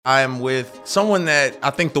I am with someone that I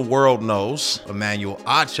think the world knows, Emmanuel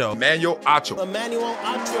Acho. Emmanuel Acho. Emmanuel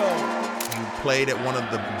Acho. You played at one of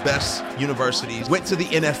the best universities, went to the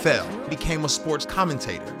NFL, became a sports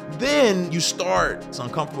commentator. Then you start some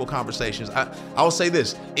uncomfortable conversations. I will say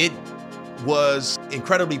this, it was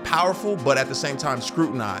incredibly powerful, but at the same time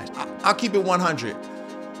scrutinized. I'll keep it 100.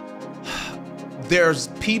 There's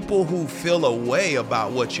people who feel a way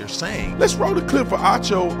about what you're saying. Let's roll the clip for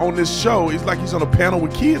Acho on this show. It's like he's on a panel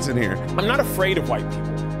with kids in here. I'm not afraid of white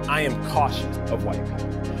people. I am cautious of white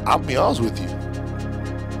people. I'll be honest with you.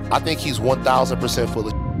 I think he's 1,000% full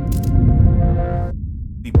of.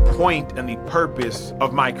 The point and the purpose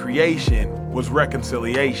of my creation was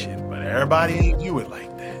reconciliation, but everybody ain't view it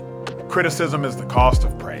like that. Criticism is the cost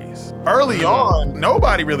of praise. Early on,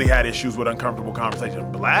 nobody really had issues with uncomfortable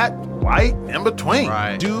conversation. Black, white, in between.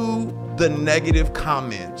 Right. Do the negative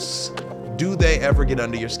comments, do they ever get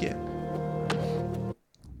under your skin?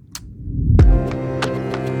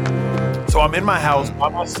 So I'm in my house by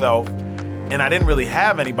myself, and I didn't really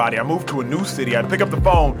have anybody. I moved to a new city. I pick up the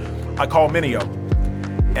phone. I call Minio,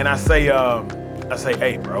 and I say,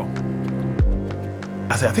 hey, bro.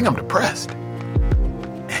 I think I'm depressed.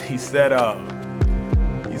 And he said,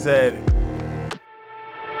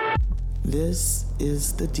 This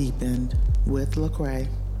is The Deep End with Lecrae.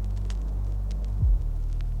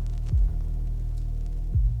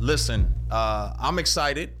 Listen, I'm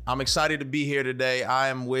excited. I'm excited to be here today. I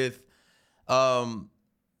am with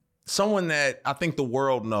someone that I think the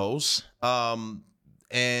world knows,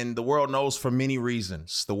 and the world knows for many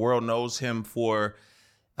reasons. The world knows him for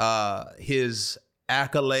his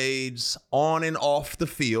accolades on and off the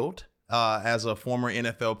field as a former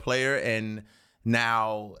NFL player, and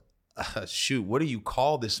now, what do you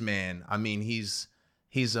call this man? I mean, he's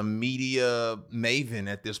a media maven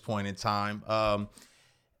at this point in time.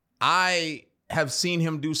 I have seen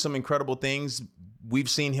him do some incredible things. We've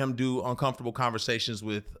seen him do uncomfortable conversations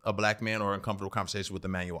with a black man or uncomfortable conversations with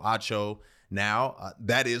Emmanuel Acho. Now,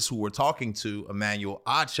 that is who we're talking to, Emmanuel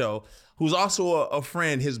Acho, who's also a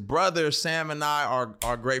friend. His brother, Sam, and I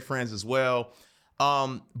are great friends as well.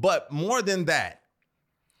 But more than that,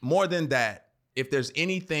 if there's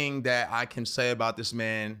anything that I can say about this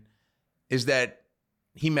man is that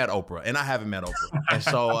he met Oprah, and I haven't met Oprah. And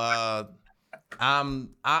so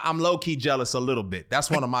I'm low-key jealous a little bit.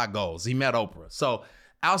 That's one of my goals. He met Oprah. So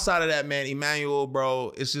outside of that, man, Emmanuel,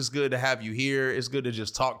 bro, it's just good to have you here. It's good to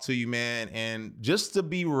just talk to you, man, and just to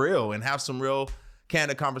be real and have some real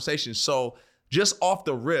candid conversations. So just off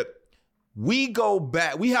the rip, we go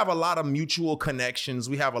back. We have a lot of mutual connections.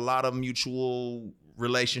 We have a lot of mutual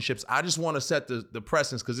relationships. I just want to set the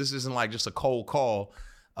precedence because this isn't like just a cold call.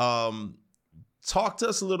 Talk to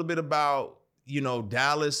us a little bit about,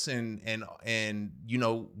 Dallas and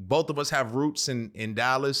both of us have roots in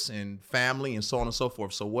Dallas and family and so on and so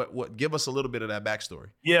forth. So what give us a little bit of that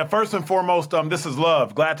backstory. Yeah, first and foremost, this is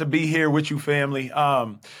love. Glad to be here with you, family.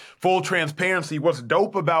 Full transparency, what's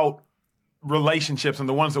dope about relationships and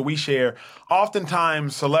the ones that we share,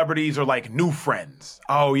 oftentimes celebrities are like new friends.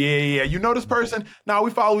 Oh, yeah. You know this person? Now we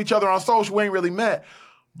follow each other on social. We ain't really met.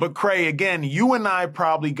 But Cray, again, you and I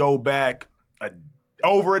probably go back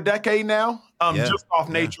over a decade now, just off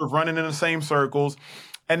nature of running in the same circles.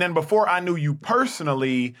 And then before I knew you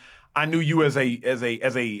personally, I knew you as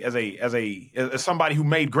somebody who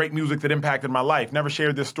made great music that impacted my life. Never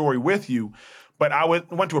shared this story with you, but I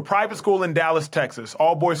went to a private school in Dallas, Texas,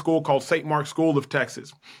 all-boys school called St. Mark's School of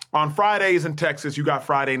Texas. On Fridays in Texas, you got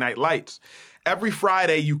Friday night lights. Every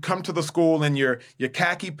Friday, you come to the school in your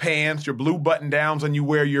khaki pants, your blue button-downs, and you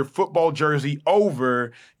wear your football jersey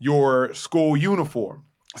over your school uniform.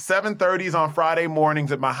 7:30s on Friday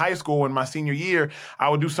mornings at my high school in my senior year, I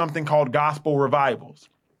would do something called gospel revivals.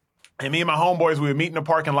 And me and my homeboys, we would meet in the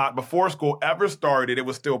parking lot before school ever started. It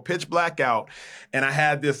was still pitch black out. And I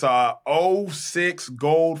had this '06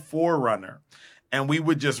 gold 4Runner. And we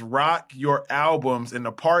would just rock your albums in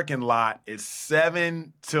the parking lot at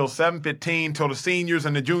 7 till 7:15 till the seniors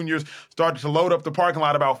and the juniors started to load up the parking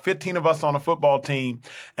lot, about 15 of us on a football team.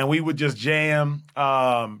 And we would just jam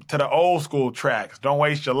to the old school tracks. Don't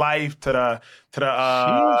Waste Your Life, to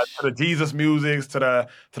the Jesus musics, to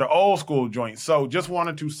the old school joints. So just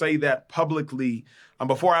wanted to say that publicly.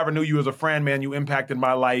 Before I ever knew you as a friend, man, you impacted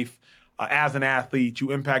my life as an athlete.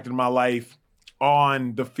 You impacted my life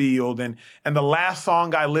on the field. And the last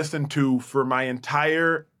song I listened to for my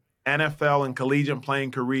entire NFL and collegiate playing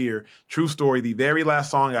career, true story, the very last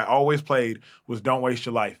song I always played was Don't Waste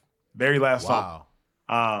Your Life. Very last song.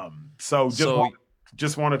 So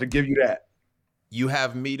just wanted to give you that. You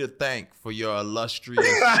have me to thank for your illustrious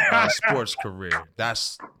sports career.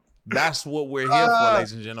 That's That's what we're here for,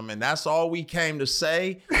 ladies and gentlemen. That's all we came to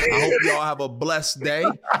say. I hope y'all have a blessed day.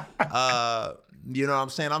 You know what I'm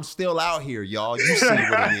saying? I'm still out here, y'all. You see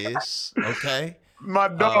what it is, okay? My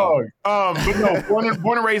dog. But no,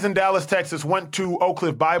 born and raised in Dallas, Texas, went to Oak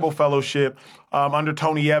Cliff Bible Fellowship under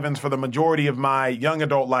Tony Evans for the majority of my young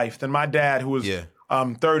adult life. Then my dad, who was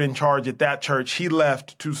third in charge at that church, he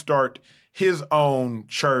left to start his own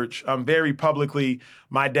church very publicly.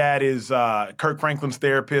 My dad is Kirk Franklin's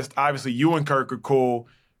therapist. Obviously, you and Kirk are cool.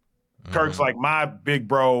 Kirk's like my big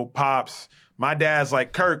bro, Pops. My dad's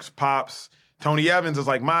like Kirk's Pops. Tony Evans is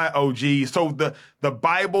like my OG. So the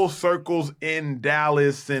Bible circles in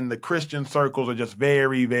Dallas and the Christian circles are just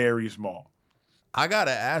very, very small. I got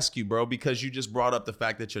to ask you, bro, because you just brought up the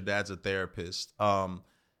fact that your dad's a therapist.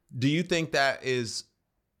 Do you think that is,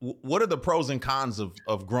 what are the pros and cons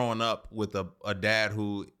of growing up with a dad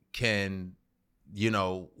who can,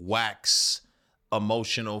 wax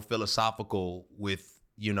emotional, philosophical with,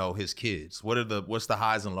 his kids? What's the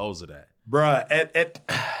highs and lows of that? Bruh,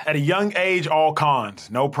 at a young age, all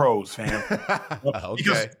cons, no pros, fam. Okay.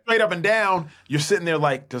 Because straight up and down, you're sitting there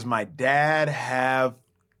like, does my dad have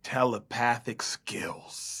telepathic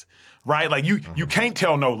skills? Right? Like you can't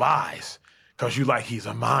tell no lies because he's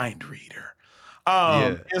a mind reader.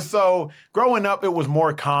 And so growing up, it was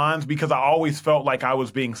more cons because I always felt like I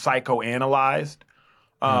was being psychoanalyzed.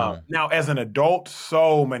 Now, as an adult,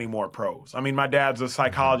 so many more pros. I mean, my dad's a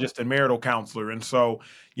psychologist and marital counselor. And so,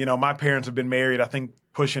 my parents have been married, I think,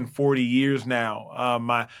 pushing 40 years now.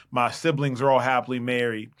 My siblings are all happily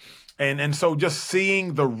married. And so just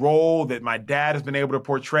seeing the role that my dad has been able to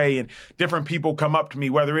portray, and different people come up to me,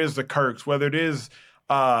 whether it is the Kirks, whether it is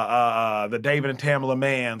the David and Tamala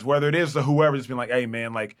Manns, whether it is the whoever, just been like, hey,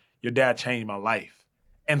 man, like, your dad changed my life.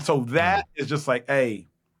 And so that is just like, hey,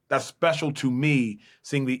 that's special to me,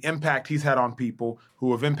 seeing the impact he's had on people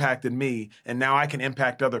who have impacted me, and now I can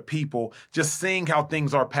impact other people. Just seeing how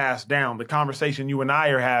things are passed down. The conversation you and I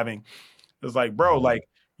are having is like, bro, like,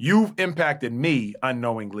 you've impacted me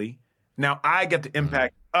unknowingly. Now I get to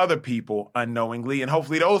impact other people unknowingly, and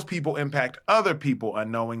hopefully those people impact other people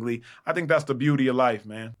unknowingly. I think that's the beauty of life,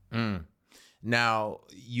 man. Now,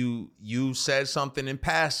 you said something in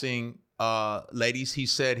passing. Ladies, he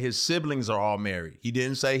said his siblings are all married. He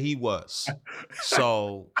didn't say he was.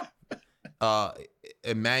 So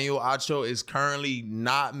Emmanuel Acho is currently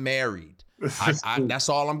not married. That's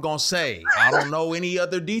all I'm going to say. I don't know any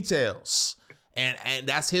other details. And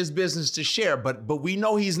that's his business to share, but we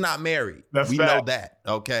know he's not married. We know that.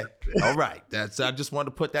 Okay. All right. I just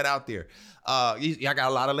wanted to put that out there. I got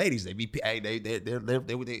a lot of ladies.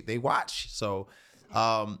 They watch. So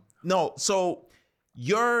no. So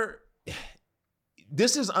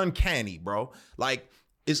this is uncanny, bro. Like,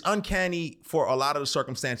 it's uncanny for a lot of the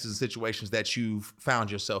circumstances and situations that you've found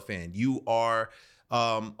yourself in. You are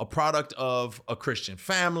a product of a Christian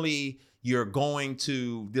family. You're going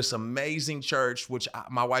to this amazing church, which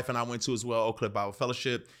my wife and I went to as well, Oak Cliff Bible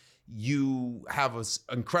Fellowship. You have an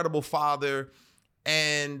incredible father,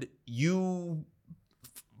 and you,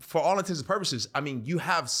 for all intents and purposes, I mean, you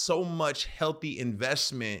have so much healthy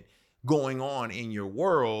investment going on in your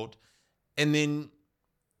world. And then,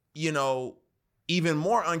 even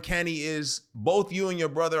more uncanny is both you and your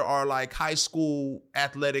brother are like high school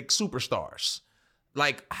athletic superstars.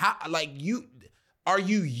 Like, are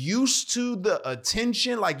you used to the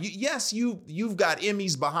attention? Like, you've got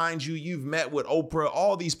Emmys behind you. You've met with Oprah,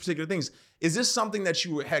 all these particular things. Is this something that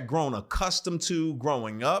you had grown accustomed to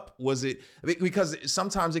growing up? Was it, because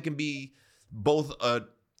sometimes it can be both a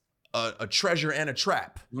treasure and a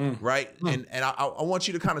trap, right? And I want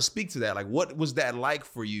you to kind of speak to that. Like, what was that like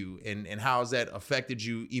for you, and how has that affected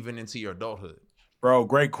you even into your adulthood? Bro,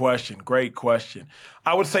 great question. Great question.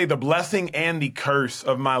 I would say the blessing and the curse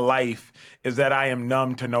of my life is that I am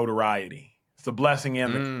numb to notoriety. It's the blessing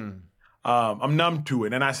and the curse. I'm numb to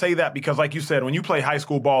it. And I say that because, like you said, when you play high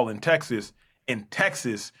school ball in Texas,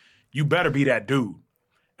 you better be that dude.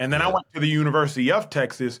 And then I went to the University of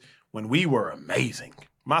Texas when we were amazing.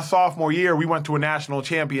 My sophomore year, we went to a national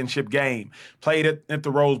championship game, played at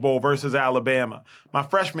the Rose Bowl versus Alabama. My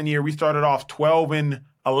freshman year, we started off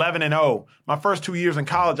 11-0. My first 2 years in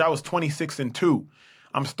college, I was 26-2.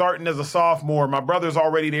 I'm starting as a sophomore. My brother's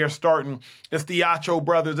already there starting. It's the Acho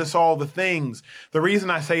brothers. It's all the things. The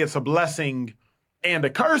reason I say it's a blessing and a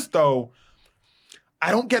curse, though,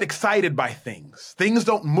 I don't get excited by things. Things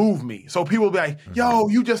don't move me. So people will be like, yo,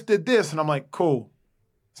 you just did this. And I'm like, cool.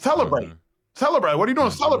 Celebrate. Celebrate. What are you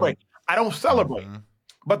doing? Celebrate. I don't celebrate.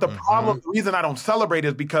 But the problem, the reason I don't celebrate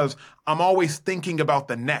is because I'm always thinking about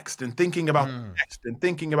the next and thinking about the next and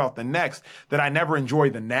thinking about the next, that I never enjoy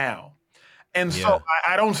the now. And so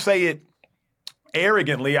I don't say it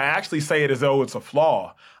arrogantly. I actually say it as though it's a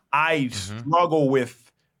flaw. I struggle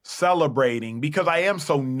with celebrating because I am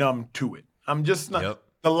so numb to it. I'm just not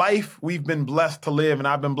the life we've been blessed to live, and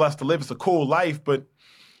I've been blessed to live. It's a cool life, but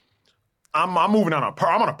I'm moving on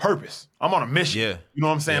I'm on a purpose. I'm on a mission. Yeah. You know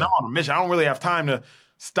what I'm saying? I'm on a mission. I don't really have time to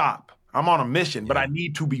stop. I'm on a mission, but I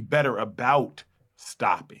need to be better about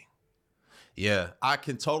stopping. Yeah, I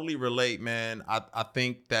can totally relate, man. I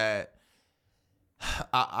think that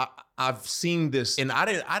I've seen this, and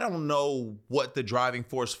I don't know what the driving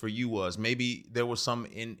force for you was. Maybe there was some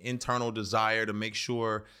internal desire to make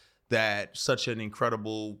sure that such an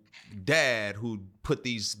incredible dad who put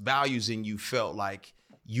these values in you felt like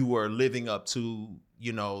you were living up to,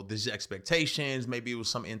 you know, these expectations. Maybe it was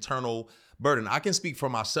some internal burden. I can speak for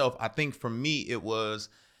myself. I think for me, it was,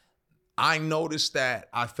 I noticed that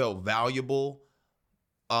I felt valuable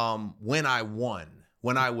when I won,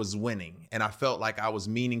 when I was winning, and I felt like I was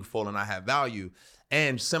meaningful and I had value.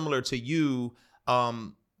 And similar to you,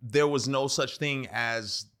 there was no such thing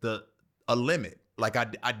as a limit. Like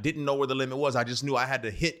I didn't know where the limit was. I just knew I had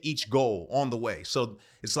to hit each goal on the way. So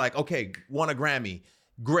it's like, okay, won a Grammy,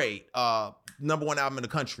 great. #1 album in the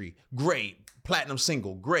country, great. Platinum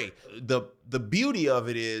single, great. The beauty of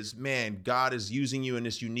it is, man, God is using you in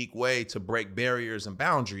this unique way to break barriers and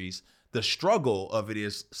boundaries. The struggle of it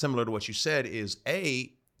is similar to what you said is,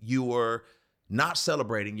 you were not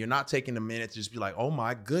celebrating. You're not taking a minute to just be like, oh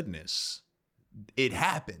my goodness, it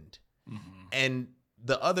happened. Mm-hmm. And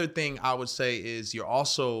the other thing I would say is you're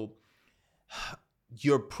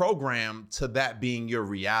programmed to that being your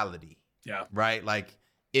reality. Yeah. Right? Like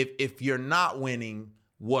if you're not winning,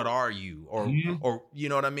 what are you? Or you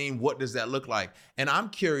know what I mean? What does that look like? And I'm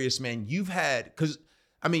curious, man, because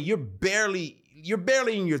I mean, you're barely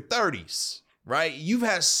in your 30s, right? You've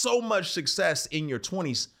had so much success in your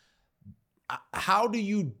 20s. How do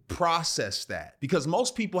you process that? Because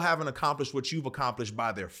most people haven't accomplished what you've accomplished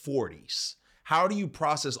by their 40s. How do you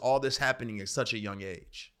process all this happening at such a young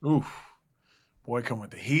age? Oof. Boy, come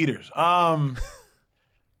with the heaters. Man,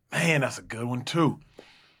 that's a good one too.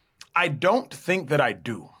 I don't think that I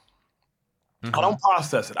do. Mm-hmm. I don't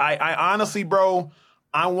process it. I honestly, bro,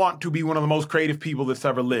 I want to be one of the most creative people that's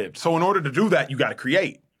ever lived. So in order to do that, you got to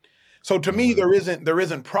create. So to me, there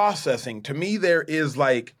isn't processing. To me, there is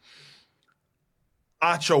like,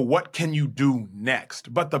 Acho, what can you do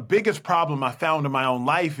next? But the biggest problem I found in my own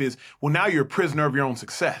life is, well, now you're a prisoner of your own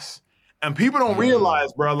success. And people don't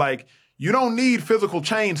realize, bro, like, you don't need physical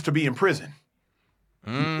chains to be in prison.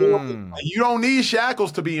 You don't need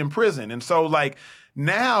shackles to be in prison. And so, like,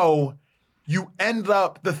 now you end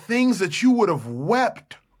up, the things that you would have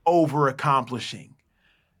wept over accomplishing,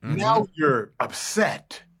 now you're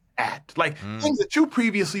upset at. Like, things that you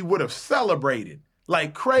previously would have celebrated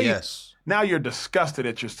like crazy. Yes. Now you're disgusted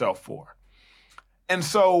at yourself for. And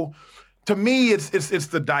so, to me, it's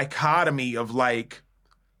the dichotomy of, like,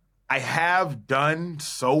 I have done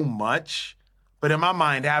so much, but in my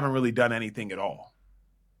mind, I haven't really done anything at all.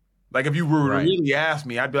 Like, if you were to really ask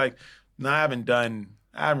me, I'd be like, no, I haven't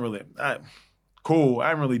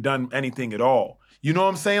really done anything at all. You know what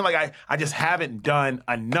I'm saying? Like, I just haven't done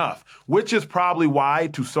enough, which is probably why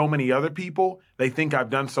to so many other people, they think I've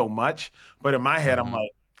done so much. But in my head, I'm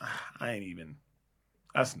like, I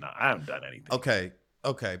haven't done anything. Okay.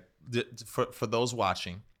 For those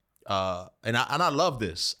watching, and I love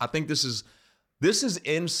this. I think this is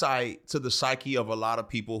insight to the psyche of a lot of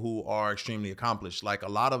people who are extremely accomplished. Like, a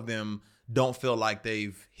lot of them don't feel like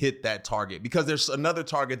they've hit that target because there's another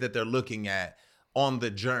target that they're looking at on the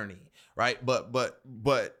journey, right? But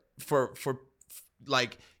for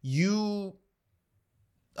like you,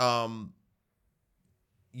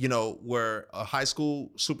 you know, were a high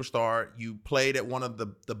school superstar. You played at one of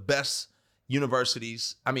the best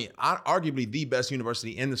universities. I mean, arguably the best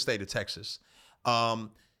university in the state of Texas.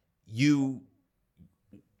 You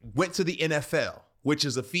went to the NFL, which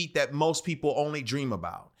is a feat that most people only dream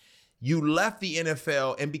about. You left the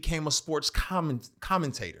NFL and became a sports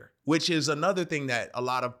commentator, which is another thing that a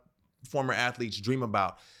lot of former athletes dream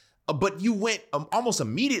about. But you went almost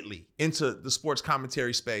immediately into the sports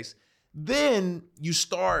commentary space. Then you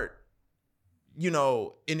start, you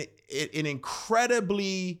know, an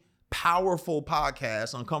incredibly powerful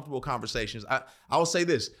podcast, Uncomfortable Conversations. I will say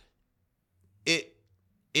this. It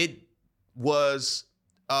was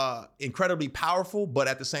incredibly powerful, but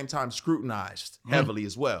at the same time scrutinized heavily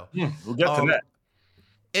as well. We'll get to that.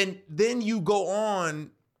 And then you go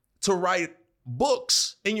on to write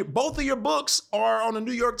books, and both of your books are on the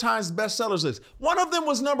New York Times bestsellers list. One of them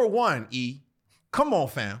was #1, Come on,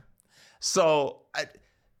 fam. So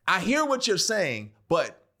I hear what you're saying,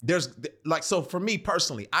 but so for me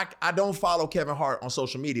personally, I don't follow Kevin Hart on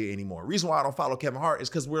social media anymore. Reason why I don't follow Kevin Hart is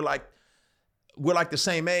because we're like the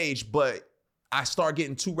same age, but I start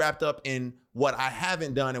getting too wrapped up in what I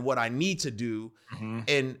haven't done and what I need to do.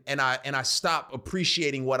 And I stop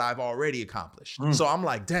appreciating what I've already accomplished. So I'm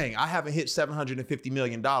like, dang, I haven't hit $750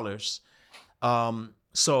 million.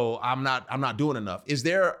 So I'm not doing enough. Is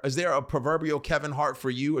there a proverbial Kevin Hart for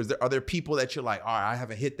you? Are there people that you're like, all right, I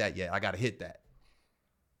haven't hit that yet. I got to hit that.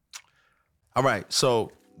 All right.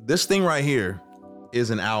 So this thing right here is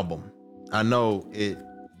an album. I know it.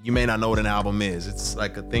 You may not know what an album is. It's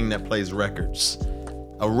like a thing that plays records.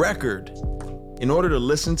 A record, in order to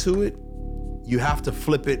listen to it, you have to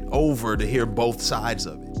flip it over to hear both sides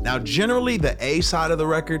of it. Now, generally, the A side of the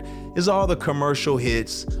record is all the commercial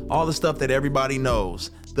hits, all the stuff that everybody knows.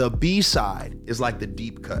 The B side is like the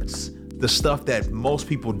deep cuts, the stuff that most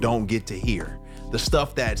people don't get to hear, the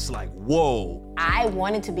stuff that's like, whoa. I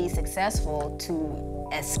wanted to be successful to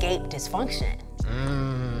escape dysfunction.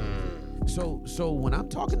 So when I'm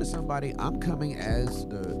talking to somebody, I'm coming as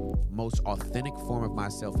the most authentic form of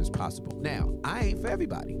myself as possible. Now, I ain't for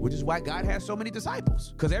everybody, which is why God has so many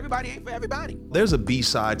disciples, because everybody ain't for everybody. There's a B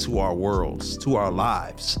side to our worlds, to our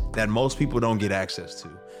lives, that most people don't get access to,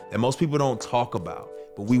 that most people don't talk about,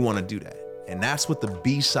 but we want to do that. And that's what the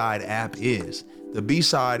B side app is. The B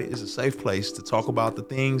side is a safe place to talk about the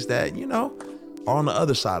things that, are on the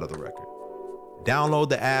other side of the record. Download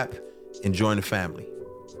the app and join the family.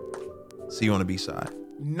 See you on the B side.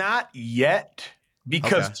 Not yet,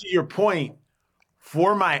 because to your point,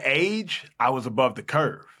 for my age, I was above the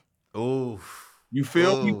curve. Ooh. You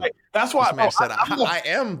feel me? Like, that's why I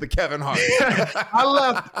am the Kevin Hart.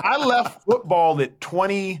 I left football at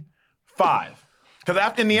 25. Because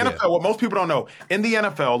after in the NFL, what most people don't know, in the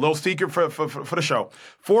NFL, little secret for the show,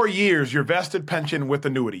 4 years, your vested pension with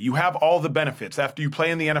annuity. You have all the benefits after you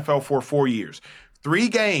play in the NFL for 4 years. 3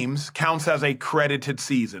 games counts as a credited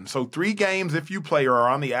season. So 3 games, if you play or are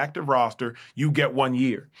on the active roster, you get 1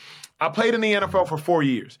 year. I played in the NFL for 4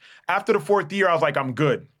 years. After the 4th year, I was like, I'm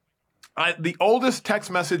good. The oldest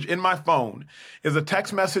text message in my phone is a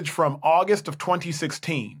text message from August of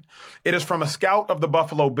 2016. It is from a scout of the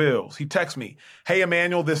Buffalo Bills. He texts me, hey,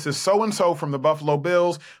 Emmanuel, this is so-and-so from the Buffalo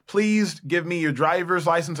Bills. Please give me your driver's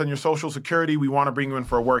license and your social security. We want to bring you in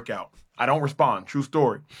for a workout. I don't respond. True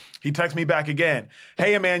story. He texts me back again.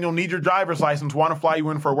 Hey, Emmanuel, need your driver's license. Want to fly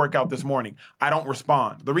you in for a workout this morning. I don't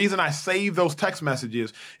respond. The reason I save those text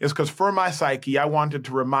messages is because for my psyche, I wanted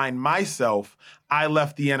to remind myself I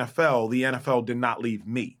left the NFL. The NFL did not leave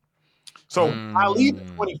me. So I leave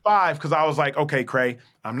at 25 because I was like, okay, Cray,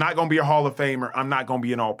 I'm not going to be a Hall of Famer. I'm not going to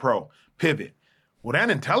be an All-Pro. Pivot. Well,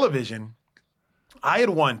 then in television, I had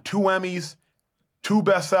won 2 Emmys, 2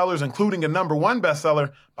 bestsellers, including a #1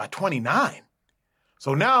 bestseller by 29.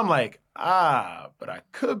 So now I'm like, but I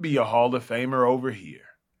could be a Hall of Famer over here.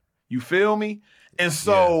 You feel me? And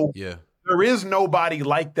so there is nobody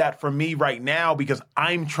like that for me right now because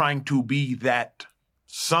I'm trying to be that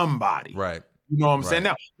somebody. Right. You know what I'm saying?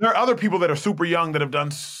 Now, there are other people that are super young that have done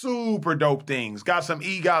super dope things, got some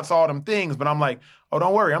EGOTs, all them things, but I'm like, oh,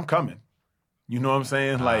 don't worry, I'm coming. You know what I'm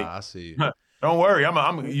saying? Like, I see. Don't worry,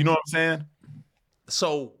 I'm you know what I'm saying?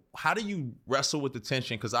 So how do you wrestle with the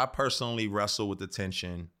tension? Because I personally wrestle with the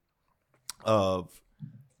tension of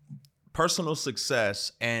personal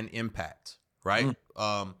success and impact, right?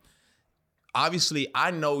 Obviously,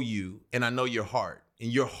 I know you and I know your heart, and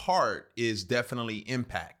your heart is definitely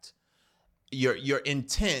impact. Your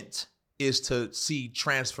intent is to see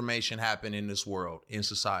transformation happen in this world, in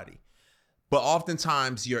society. But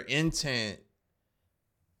oftentimes your intent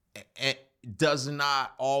does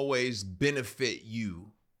not always benefit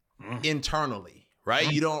you internally,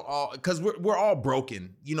 right? You don't all, because we're all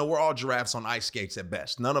broken. We're all giraffes on ice skates at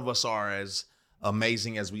best. None of us are as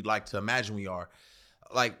amazing as we'd like to imagine we are.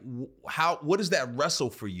 Like, what does that wrestle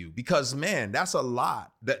for you? Because man, that's a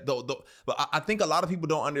lot. But I think a lot of people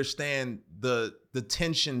don't understand the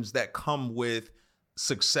tensions that come with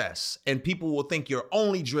success, and people will think you're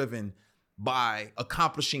only driven by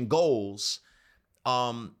accomplishing goals.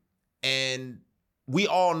 And we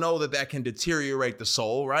all know that can deteriorate the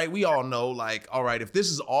soul, right? We all know, like, all right, if this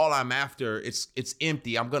is all I'm after, it's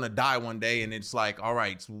empty. I'm gonna die one day, and it's like, all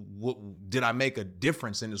right, did I make a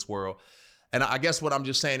difference in this world? And I guess what I'm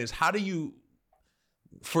just saying is, how do you,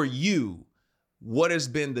 for you, what has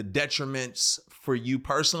been the detriments for you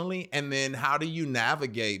personally? And then how do you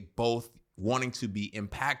navigate both wanting to be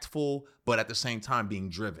impactful, but at the same time being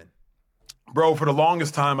driven? Bro, for the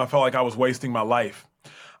longest time, I felt like I was wasting my life.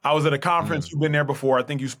 I was at a conference. You've been there before. I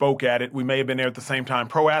think you spoke at it. We may have been there at the same time.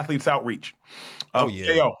 Pro Athletes Outreach.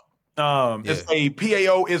 KO.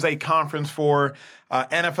 PAO is a conference for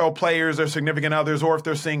NFL players, their significant others, or if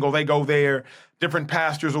they're single, they go there. Different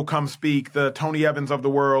pastors will come speak, the Tony Evans of the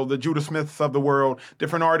world, the Judah Smiths of the world.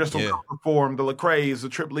 Different artists will come perform, the Lecrae's, the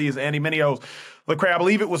Trip Lee's, Andy Mineo's. Lecrae, I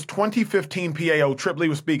believe it was 2015 PAO. Trip Lee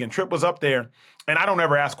was speaking. Trip was up there. And I don't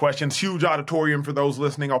ever ask questions. Huge auditorium for those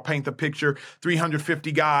listening. I'll paint the picture.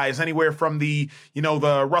 350 guys, anywhere from the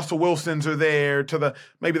Russell Wilsons are there to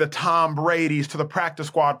maybe the Tom Brady's to the practice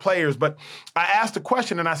squad players. But I asked a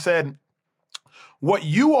question and I said, what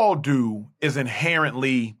you all do is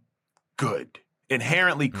inherently good,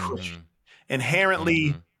 inherently Christian,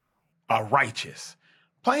 inherently righteous.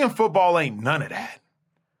 Playing football ain't none of that.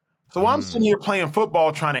 So I'm sitting here playing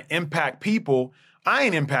football trying to impact people. I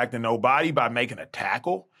ain't impacting nobody by making a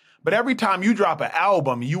tackle. But every time you drop an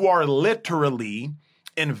album, you are literally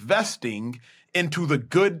investing into the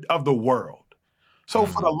good of the world. So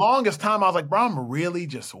for the longest time, I was like, bro, I'm really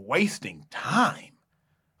just wasting time.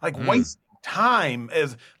 Wasting time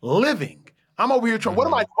is living. I'm over here trying,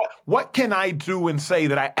 what can I do and say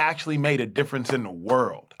that I actually made a difference in the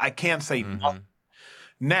world? I can't say nothing.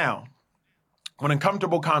 Now, when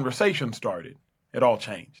Uncomfortable Conversations started, it all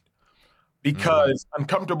changed. Because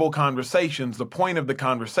uncomfortable conversations, the point of the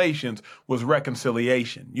conversations was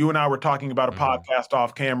reconciliation. You and I were talking about a podcast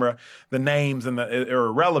off camera. The names are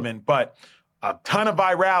irrelevant, but a ton of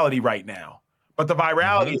virality right now. But the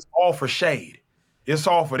virality is all for shade. It's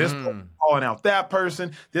all for this person calling out that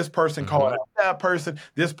person, this person calling out that person,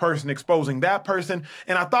 this person exposing that person.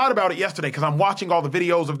 And I thought about it yesterday because I'm watching all the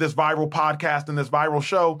videos of this viral podcast and this viral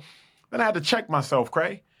show. Then I had to check myself,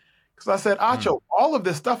 Cray. Because I said, Acho, all of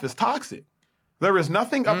this stuff is toxic. There is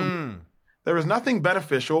nothing there is nothing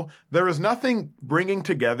beneficial. There is nothing bringing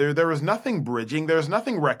together. There is nothing bridging. There is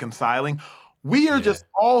nothing reconciling. We are just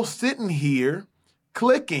all sitting here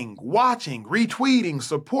clicking, watching, retweeting,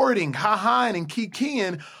 supporting, ha-haing, and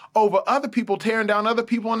kikiing over other people tearing down other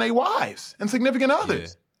people and their wives and significant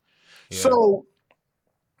others. So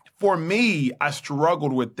for me, I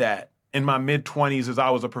struggled with that in my mid-20s as I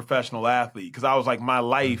was a professional athlete because I was like, my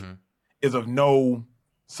life is of no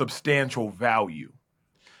substantial value.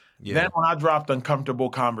 Then when I dropped Uncomfortable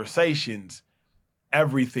Conversations,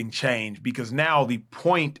 everything changed because now the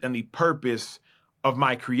point and the purpose of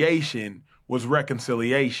my creation was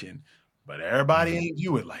reconciliation. But everybody ain't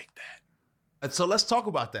view it like that. And so let's talk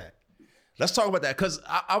about that. Let's talk about that because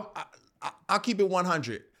I'll keep it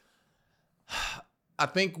 100. I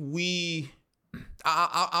think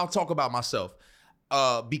I'll talk about myself.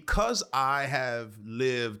 Because I have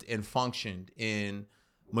lived and functioned in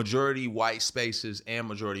majority white spaces and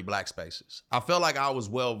majority black spaces, I felt like I was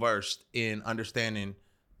well versed in understanding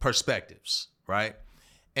perspectives, right?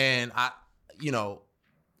 And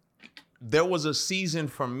there was a season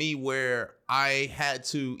for me where I had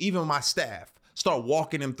to, even my staff, start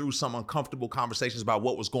walking them through some uncomfortable conversations about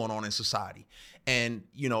what was going on in society. And,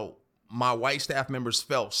 my white staff members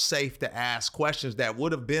felt safe to ask questions that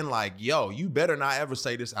would have been like, yo, you better not ever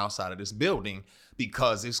say this outside of this building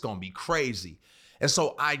because it's going to be crazy. And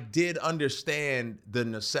so I did understand the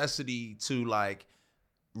necessity to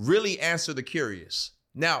really answer the curious.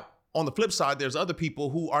 Now, on the flip side, there's other people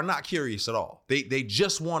who are not curious at all. They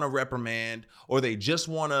just want to reprimand, or they just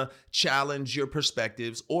want to challenge your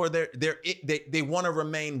perspectives, or they want to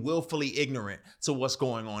remain willfully ignorant to what's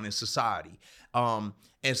going on in society.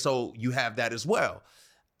 And so you have that as well.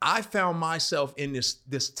 I found myself in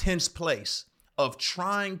this tense place of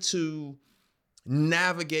trying to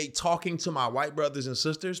navigate talking to my white brothers and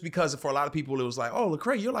sisters, because for a lot of people, it was like, oh,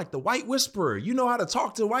 Lecrae, you're like the white whisperer. You know how to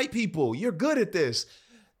talk to white people. You're good at this.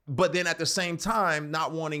 But then at the same time,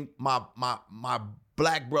 not wanting my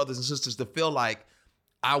black brothers and sisters to feel like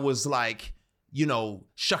I was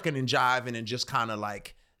shucking and jiving and just kind of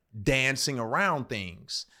dancing around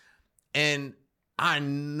things. And I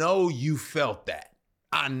know you felt that.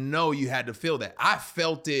 I know you had to feel that. I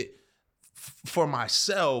felt it for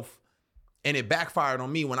myself, and it backfired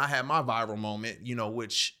on me when I had my viral moment,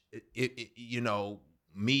 which,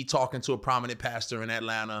 me talking to a prominent pastor in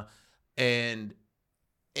Atlanta. And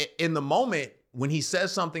in the moment when he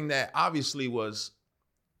says something that obviously was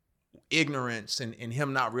ignorance and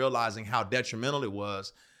him not realizing how detrimental it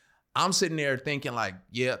was, I'm sitting there thinking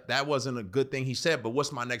yeah, that wasn't a good thing he said, but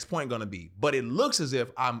what's my next point going to be? But it looks as if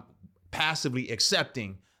I'm passively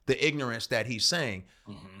accepting the ignorance that he's saying.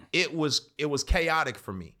 It was chaotic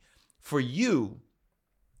for me. For you,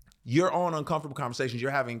 you're on Uncomfortable Conversations. You're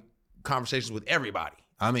having conversations with everybody.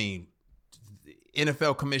 I mean,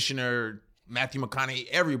 NFL commissioner, Matthew McConaughey,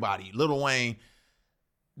 everybody, Lil Wayne.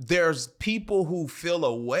 There's people who feel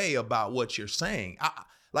a way about what you're saying.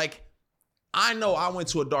 I know I went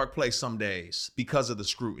to a dark place some days because of the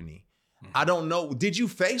scrutiny. I don't know. Did you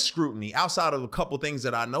face scrutiny outside of a couple things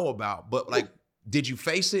that I know about? But like, did you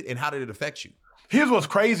face it, and how did it affect you? Here's what's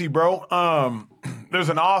crazy, bro. There's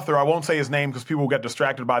an author. I won't say his name because people get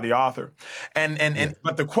distracted by the author.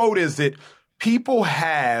 But the quote is that people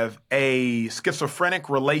have a schizophrenic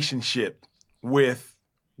relationship with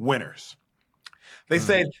winners. They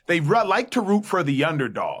said they like to root for the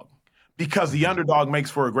underdog because the underdog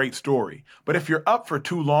makes for a great story. But if you're up for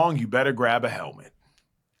too long, you better grab a helmet.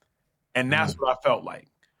 And that's what I felt like.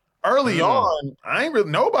 Early on,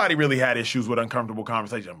 nobody really had issues with uncomfortable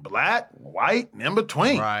conversation. Black, white, and in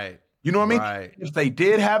between. Right. You know what I mean? Right. If they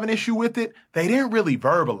did have an issue with it, they didn't really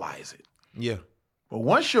verbalize it. Yeah. But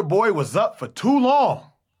once your boy was up for too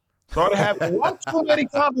long, started having one too many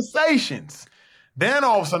conversations, then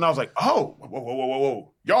all of a sudden I was like, oh,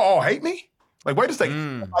 whoa. Y'all all hate me? Like, wait a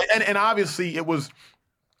second. And obviously it was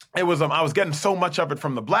I was getting so much of it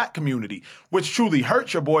from the black community, which truly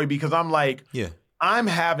hurt your boy because I'm like, I'm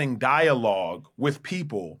having dialogue with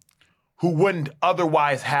people who wouldn't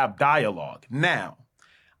otherwise have dialogue. Now,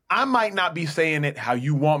 I might not be saying it how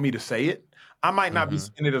you want me to say it. I might not be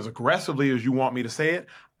saying it as aggressively as you want me to say it.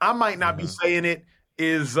 I might not be saying it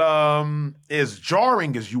as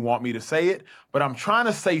jarring as you want me to say it, but I'm trying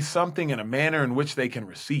to say something in a manner in which they can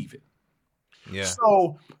receive it. Yeah.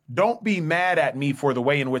 So don't be mad at me for the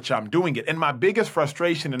way in which I'm doing it. And my biggest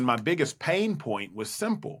frustration and my biggest pain point was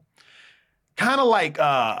simple. Kind of like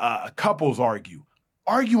couples argue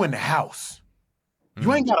in the house.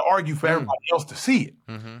 You ain't got to argue for everybody else to see it.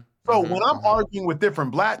 So when I'm arguing with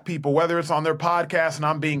different black people, whether it's on their podcast and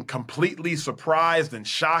I'm being completely surprised and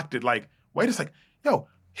shocked at like, wait a second, yo,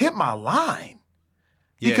 hit my line.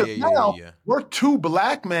 Because now we're two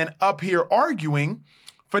black men up here arguing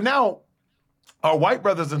for now our white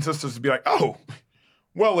brothers and sisters to be like, oh,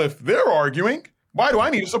 well, if they're arguing, why do I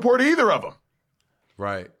need to support either of them?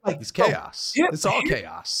 Right. Like, it's chaos. It's all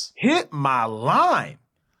chaos. Hit my line.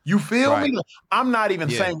 You feel me? I'm not even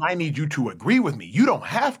saying I need you to agree with me. You don't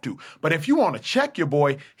have to. But if you want to check your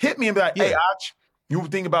boy, hit me and be like, hey, Ach, you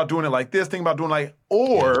think about doing it like this, think about doing it like,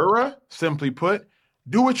 or simply put,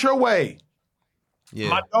 do it your way. Yeah.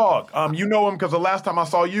 My dog, you know him because the last time I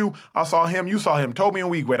saw you, I saw him, you saw him. Toby and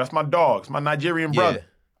Wigwe, that's my dogs, my Nigerian brother.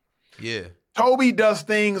 Yeah. Toby does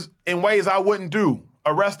things in ways I wouldn't do.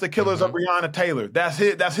 Arrest the Killers of Breonna Taylor. That's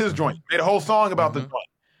his joint. Made a whole song about the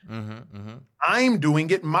joint. I'm doing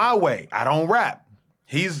it my way. I don't rap.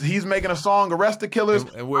 He's making a song, Arrest the Killers.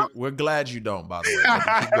 And we're glad you don't, by the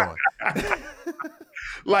way. Keep going.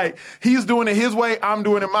 Like, he's doing it his way, I'm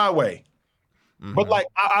doing it my way. But like,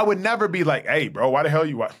 I would never be like, hey, bro, why the hell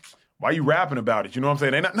why you rapping about it? You know what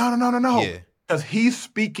I'm saying? No. Yeah. Because he's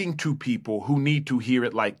speaking to people who need to hear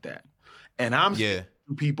it like that. And I'm speaking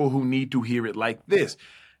to people who need to hear it like this.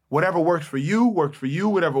 Whatever works for you, works for you.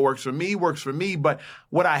 Whatever works for me, works for me. But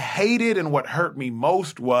what I hated and what hurt me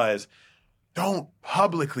most was don't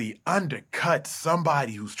publicly undercut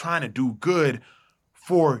somebody who's trying to do good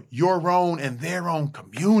for your own and their own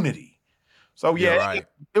community. So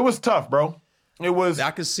it was tough, bro. It was. I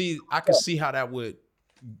could see how that would,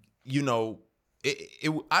 I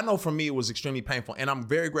know for me it was extremely painful, and I'm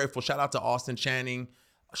very grateful. Shout out to Austin Channing,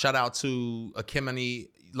 shout out to Akimani.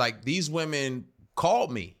 Like, these women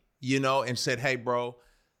called me, and said, "Hey, bro,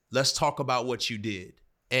 let's talk about what you did."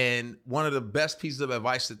 And one of the best pieces of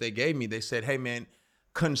advice that they gave me, they said, "Hey, man,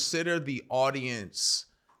 consider the audience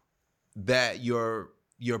that you're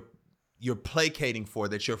placating for,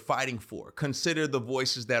 that you're fighting for. Consider the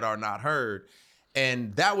voices that are not heard."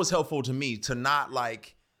 And that was helpful to me, to not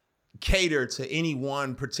like cater to any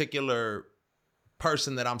one particular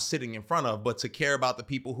person that I'm sitting in front of, but to care about the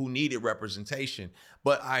people who needed representation.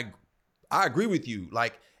 But I agree with you.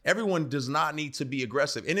 Like, everyone does not need to be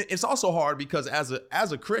aggressive. And it's also hard because as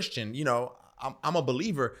a Christian, I'm a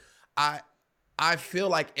believer. I feel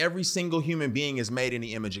like every single human being is made in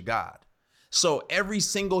the image of God. So every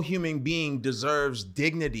single human being deserves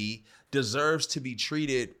dignity, deserves to be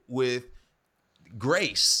treated with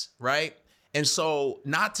grace, right? And so,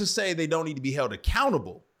 not to say they don't need to be held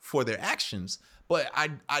accountable for their actions, but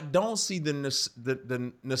I don't see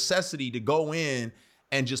the necessity to go in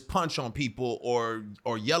and just punch on people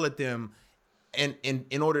or yell at them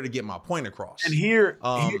in order to get my point across. And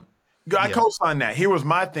I co-sign that. Here was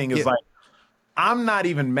my thing is like, I'm not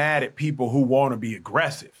even mad at people who want to be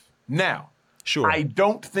aggressive. Now, sure, I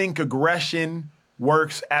don't think aggression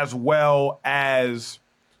works as well as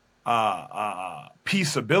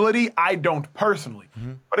peaceability. I don't personally.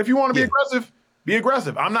 But if you want to be aggressive, be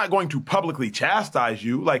aggressive. I'm not going to publicly chastise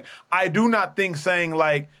you. Like, I do not think saying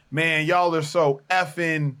like, man, y'all are so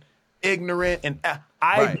effing ignorant, and I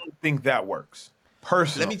Right. don't think that works.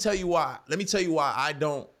 Personally, Let me tell you why.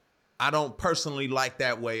 I don't personally like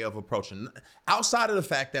that way of approaching. Outside of the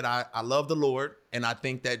fact that I love the Lord, and I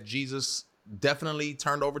think that Jesus definitely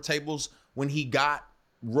turned over tables when he got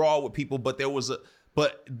raw with people, but there was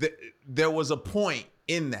a point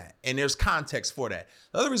in that, and there's context for that.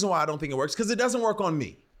 The other reason why I don't think it works, because it doesn't work on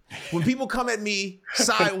me. When people come at me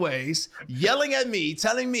sideways, yelling at me,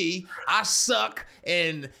 telling me I suck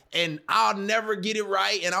and I'll never get it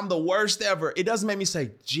right and I'm the worst ever, it doesn't make me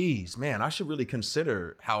say, geez, man, I should really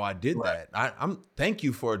consider how I did that. I'm thank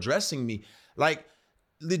you for addressing me. Like,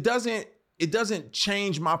 it doesn't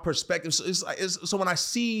change my perspective. So so when I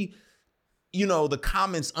see, the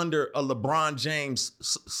comments under a LeBron James,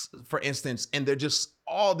 for instance, and they're just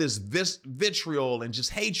all this vitriol and just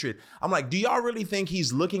hatred. I'm like, do y'all really think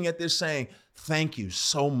he's looking at this saying, thank you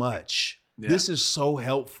so much. Yeah. This is so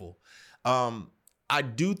helpful. I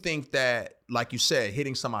do think that, like you said,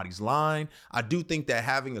 hitting somebody's line, I do think that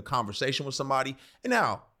having a conversation with somebody, and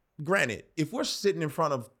now, granted, if we're sitting in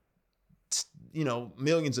front of,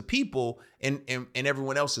 millions of people and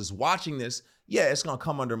everyone else is watching this, yeah, it's going to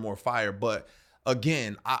come under more fire. But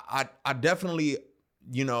again, I definitely,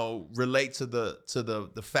 relate to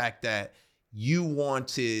the fact that you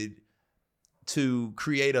wanted to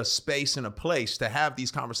create a space and a place to have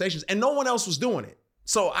these conversations, and no one else was doing it.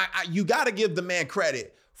 So you got to give the man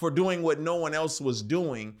credit for doing what no one else was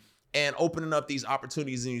doing and opening up these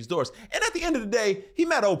opportunities and these doors. And at the end of the day, he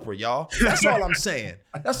met Oprah, y'all. That's all I'm saying.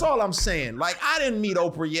 That's all I'm saying. Like, I didn't meet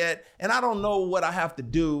Oprah yet, and I don't know what I have to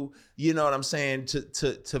do, you know what I'm saying,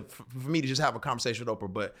 for me to just have a conversation with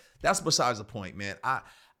Oprah. But that's besides the point, man.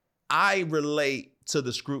 I relate to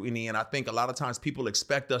the scrutiny, and I think a lot of times people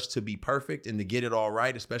expect us to be perfect and to get it all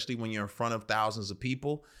right, especially when you're in front of thousands of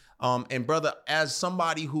people. And brother, as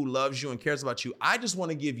somebody who loves you and cares about you, I just want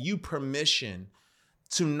to give you permission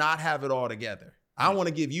to not have it all together. I want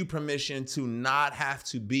to give you permission to not have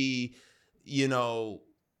to be,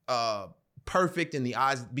 perfect in the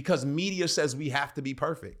eyes, because media says we have to be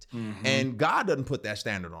perfect. Mm-hmm. And God doesn't put that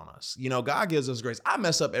standard on us. God gives us grace. I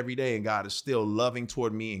mess up every day, and God is still loving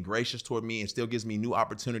toward me and gracious toward me and still gives me new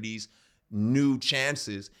opportunities, new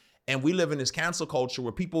chances. And we live in this cancel culture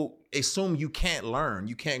where people assume you can't learn,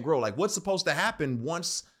 you can't grow. Like, what's supposed to happen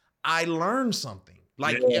once I learn something?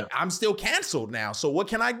 Like, I'm still canceled now. So what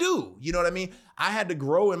can I do? You know what I mean? I had to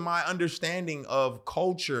grow in my understanding of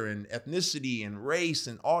culture and ethnicity and race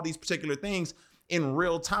and all these particular things in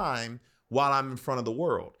real time while I'm in front of the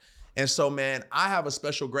world. And so, man, I have a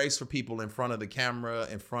special grace for people in front of the camera,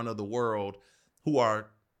 in front of the world, who are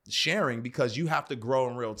sharing, because you have to grow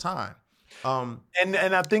in real time. And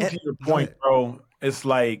I think to your point, bro, it's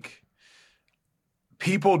like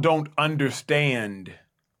people don't understand.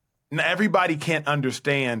 Now, everybody can't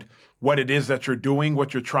understand what it is that you're doing,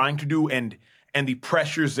 what you're trying to do, and the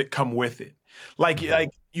pressures that come with it. Like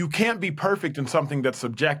you can't be perfect in something that's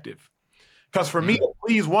subjective. Because for me to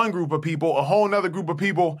please one group of people, a whole nother group of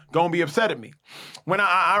people gonna be upset at me. When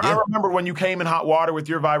I remember when you came in hot water with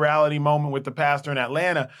your virality moment with the pastor in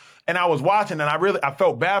Atlanta, and I was watching, and I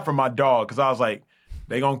felt bad for my dog, because I was like,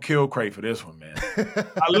 they gonna kill Cray for this one, man.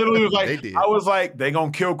 I literally was like, they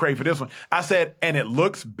gonna kill Cray for this one. I said, and it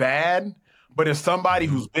looks bad, but as somebody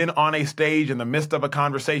who's been on a stage in the midst of a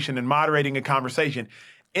conversation and moderating a conversation,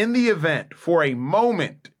 in the event, for a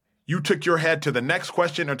moment, you took your head to the next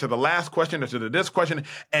question or to the last question or to this question,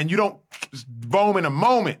 and you don't boom in a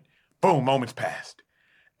moment, boom, moment's passed.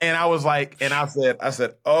 And I was like, and I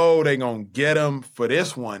said, oh, they gonna get him for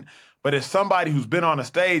this one. But as somebody who's been on a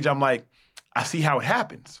stage, I'm like, I see how it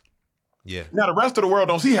happens. Yeah. Now the rest of the world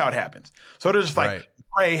don't see how it happens. So they're just like,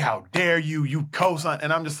 Cray, how dare you co-sign?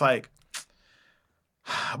 And I'm just like,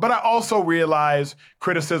 but I also realize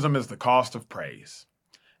criticism is the cost of praise.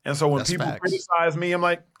 And so when people criticize me, I'm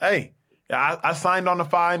like, hey, I signed on the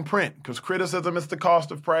fine print, because criticism is the cost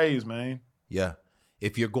of praise, man. Yeah.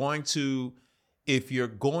 If you're going to,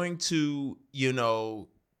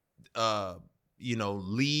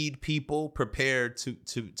 lead people, prepared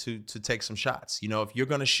to take some shots. If you're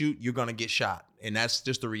going to shoot, you're going to get shot. And that's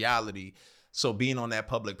just the reality. So being on that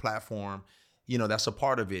public platform, that's a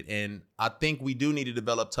part of it. And I think we do need to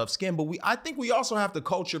develop tough skin, but I think we also have to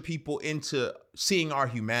culture people into seeing our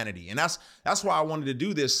humanity. And that's why I wanted to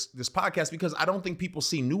do this podcast, because I don't think people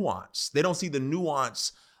see nuance. They don't see the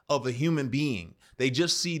nuance of a human being. They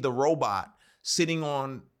just see the robot sitting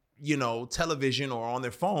on, television or on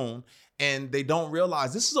their phone, and they don't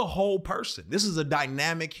realize this is a whole person. This is a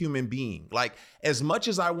dynamic human being. Like, as much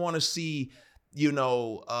as I want to see,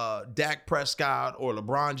 Dak Prescott or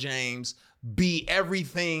LeBron James be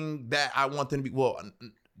everything that I want them to be. Well,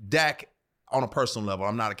 Dak, on a personal level,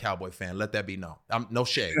 I'm not a Cowboy fan. Let that be known. I'm no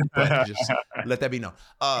shade, but just let that be known.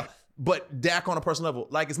 But Dak, on a personal level,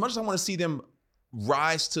 like as much as I want to see them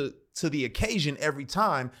rise to the occasion every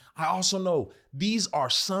time, I also know these are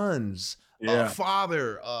sons,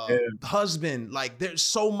 father, husband. Like there's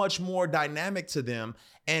so much more dynamic to them.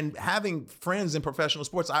 And having friends in professional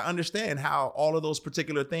sports, I understand how all of those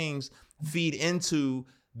particular things feed into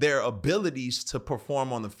their abilities to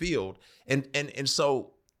perform on the field. And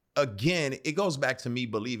so again, it goes back to me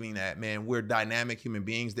believing that, man, we're dynamic human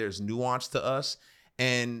beings. There's nuance to us.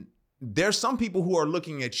 And there's some people who are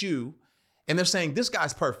looking at you and they're saying, this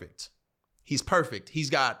guy's perfect. He's perfect. He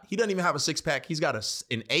doesn't even have a 6-pack. He's got an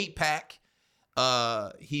 8-pack.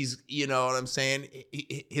 He's, you know what I'm saying?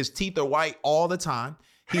 His teeth are white all the time.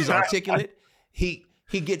 He's articulate. He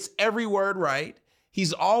gets every word right.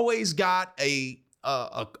 He's always got a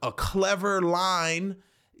clever line.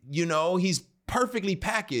 You know, he's perfectly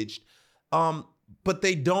packaged. But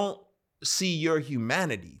they don't see your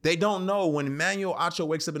humanity. They don't know when Emmanuel Acho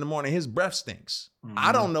wakes up in the morning, his breath stinks. Mm-hmm.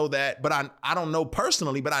 I don't know that, but I don't know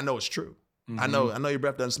personally, but I know it's true. Mm-hmm. I know your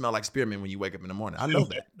breath doesn't smell like spearmint when you wake up in the morning. I know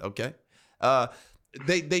that. Okay.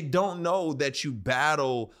 They don't know that you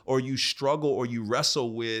battle or you struggle or you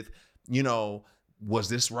wrestle with, you know, was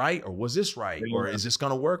this right or was this right? Yeah. Or is this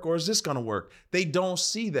going to work or is this going to work? They don't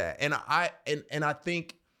see that. And I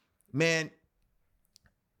think, man,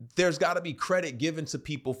 there's got to be credit given to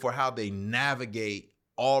people for how they navigate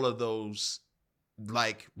all of those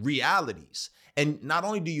like realities. And not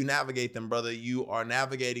only do you navigate them, brother, you are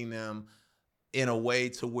navigating them in a way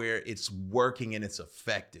to where it's working and it's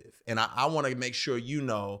effective. And I want to make sure, you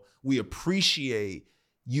know, we appreciate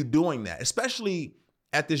you doing that, especially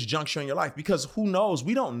at this juncture in your life, because who knows?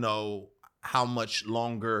 We don't know how much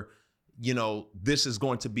longer, you know, this is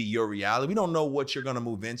going to be your reality. We don't know what you're going to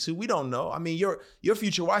move into. We don't know. I mean, your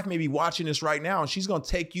future wife may be watching this right now and she's going to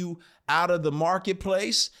take you out of the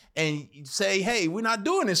marketplace and say, hey, we're not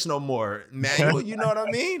doing this no more, Emmanuel. You know what I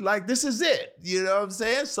mean? Like, this is it. You know what I'm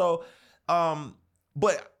saying? So,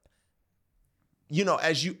 but you know,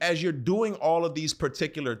 as you're doing all of these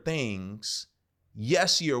particular things,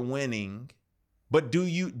 yes, you're winning, but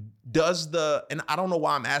and I don't know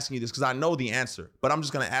why I'm asking you this because I know the answer, but I'm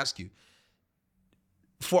just going to ask you,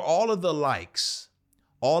 for all of the likes,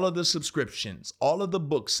 all of the subscriptions, all of the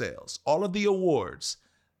book sales, all of the awards,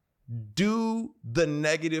 do the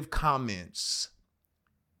negative comments,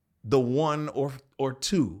 the one or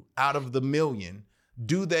two out of the million,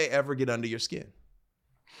 do they ever get under your skin?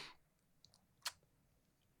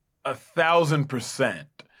 1,000%.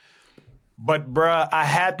 But bruh,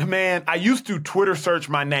 I used to Twitter search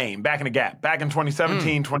my name back in the gap, back in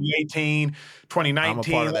 2017, 2018, 2019. I'm a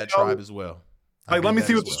part of that tribe as well. Like, let me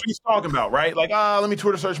see what the street's talking about, right? Like, let me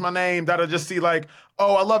Twitter search my name. That'll just see like,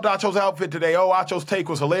 oh, I loved Acho's outfit today. Oh, Acho's take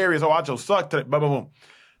was hilarious. Oh, Acho sucked today. Boom, boom, boom.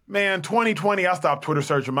 Man, 2020, I stopped Twitter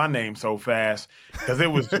searching my name so fast because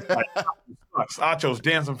it was just like, Acho's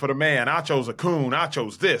dancing for the man. Acho's a coon.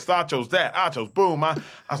 Acho's this. Acho's that. Acho's boom. I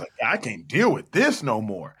was like, I can't deal with this no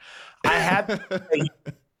more. I had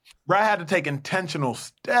to take intentional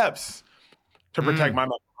steps to protect my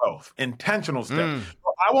mental health. Intentional steps.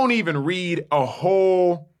 I won't even read a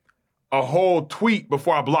whole tweet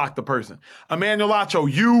before I block the person. Emmanuel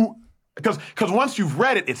Acho, because once you've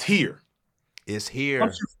read it, it's here. It's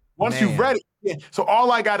here. Once you've read it, yeah. So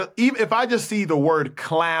all I got to, even if I just see the word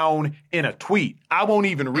clown in a tweet, I won't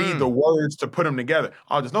even read the words to put them together.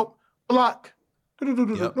 I'll just, nope, block.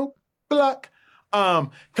 Yep. Nope, block.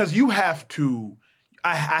 Because you have to,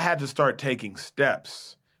 I had to start taking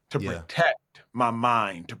steps to protect my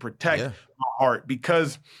mind, to protect my heart,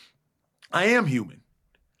 because I am human.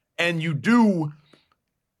 And you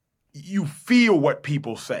feel what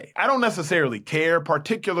people say. I don't necessarily care,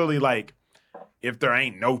 particularly like if there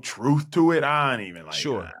ain't no truth to it, I ain't even like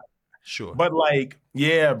Sure. But like,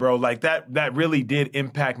 yeah, bro, like that really did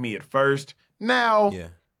impact me at first. Now,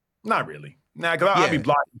 not really. Now, because I be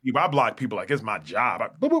blocking people. I block people like it's my job.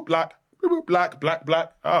 Boop, boop, block, boop, boop,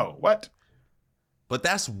 block. Oh, what? But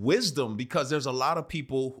that's wisdom, because there's a lot of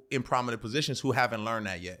people in prominent positions who haven't learned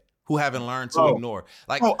that yet, who haven't learned to ignore.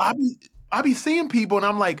 Like, I be seeing people and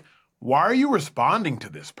I'm like, why are you responding to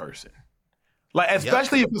this person? Like,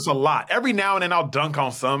 especially if it's a lot. Every now and then I'll dunk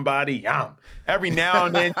on somebody. Every now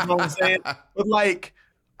and then, you know what I'm saying? But like,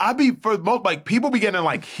 people be getting in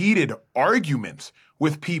like heated arguments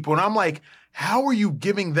with people. And I'm like, how are you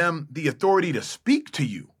giving them the authority to speak to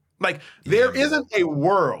you? Like, there isn't a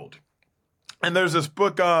world. And there's this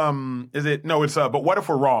book, But What If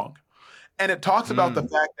We're Wrong? And it talks about the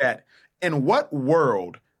fact that in what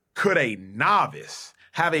world could a novice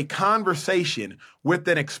have a conversation with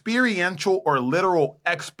an experiential or literal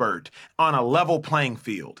expert on a level playing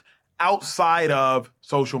field outside of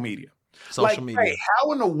social media. Social media. Hey,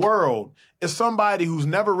 how in the world is somebody who's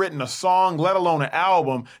never written a song, let alone an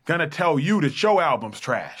album, gonna tell you that your album's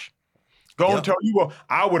trash? And tell you, well,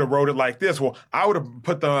 I would have wrote it like this. Well, I would have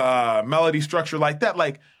put the melody structure like that.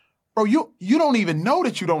 Like, bro, you don't even know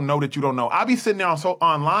that you don't know that you don't know. I be sitting there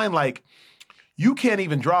online like, you can't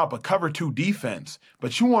even draw up a cover 2 defense,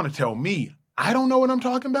 but you want to tell me I don't know what I'm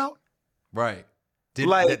talking about? Right.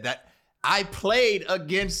 I played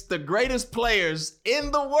against the greatest players in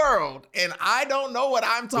the world, and I don't know what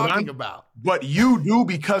I'm talking about. But you do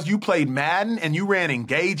because you played Madden and you ran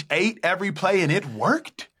Engage 8 every play and it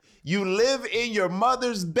worked? You live in your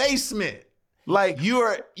mother's basement. Like you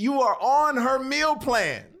are on her meal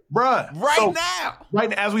plan. Bruh. Now.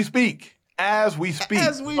 Right as we speak. As we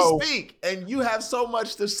speak. And you have so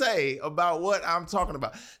much to say about what I'm talking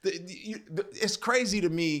about. It's crazy to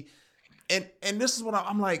me. And this is what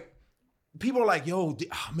I'm like, people are like, yo,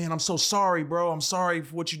 man, I'm so sorry, bro. I'm sorry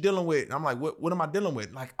for what you're dealing with. And I'm like, what am I dealing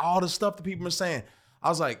with? Like all the stuff that people are saying. I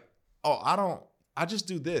was like, I just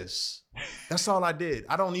do this. That's all I did.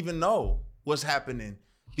 I don't even know what's happening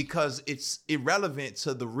because it's irrelevant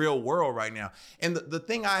to the real world right now. And the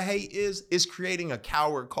thing I hate is creating a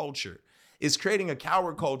coward culture. It's creating a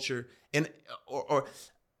coward culture or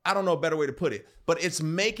I don't know a better way to put it, but it's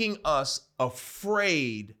making us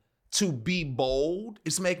afraid to be bold.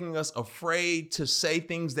 It's making us afraid to say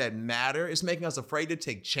things that matter. It's making us afraid to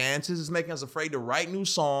take chances. It's making us afraid to write new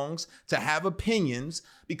songs, to have opinions,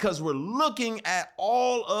 because we're looking at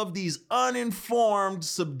all of these uninformed,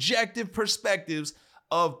 subjective perspectives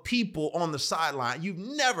of people on the sideline.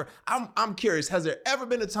 I'm curious, has there ever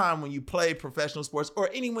been a time when you played professional sports or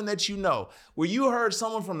anyone that you know where you heard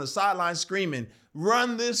someone from the sideline screaming,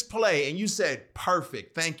 run this play, and you said,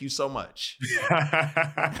 perfect, thank you so much?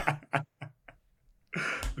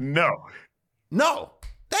 No,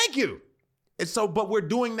 thank you. And so, but we're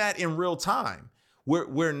doing that in real time.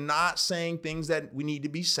 We're not saying things that we need to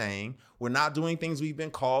be saying. We're not doing things we've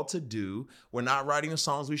been called to do. We're not writing the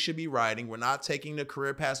songs we should be writing. We're not taking the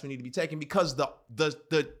career paths we need to be taking because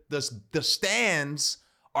the stands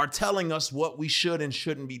are telling us what we should and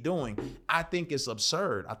shouldn't be doing. I think it's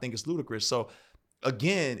absurd. I think it's ludicrous. So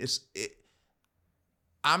again,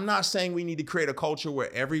 I'm not saying we need to create a culture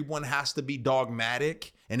where everyone has to be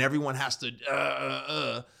dogmatic and everyone has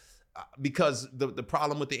to because the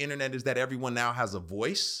problem with the internet is that everyone now has a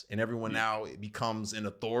voice and everyone now becomes an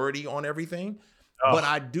authority on everything. But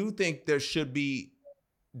I do think there should be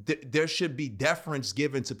deference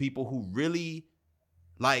given to people who really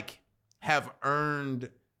have earned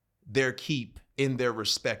their keep in their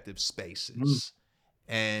respective spaces.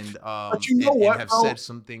 And but you know what, have bro? Said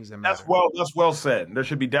some things that matter. That's well said. There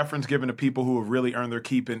should be deference given to people who have really earned their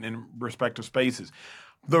keep in respective spaces.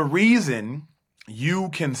 The reason you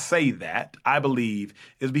can say that, I believe,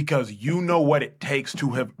 is because you know what it takes to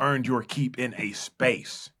have earned your keep in a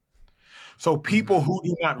space. So people who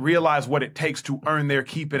do not realize what it takes to earn their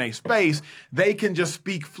keep in a space, they can just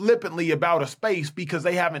speak flippantly about a space because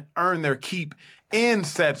they haven't earned their keep in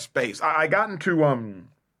said space. I got into one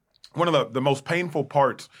of the most painful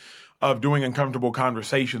parts of doing uncomfortable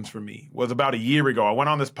conversations for me was about a year ago. I went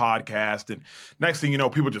on this podcast and next thing you know,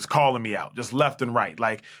 people just calling me out, just left and right.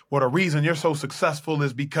 Like, well, the reason you're so successful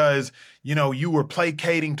is because, you were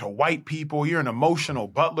placating to white people. You're an emotional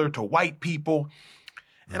butler to white people.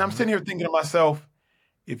 And I'm sitting here thinking to myself,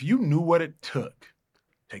 if you knew what it took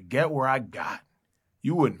to get where I got,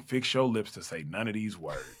 you wouldn't fix your lips to say none of these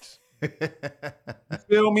words. You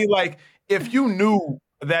feel me? Like, if you knew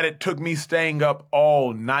that it took me staying up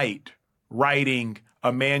all night writing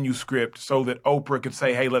a manuscript so that Oprah could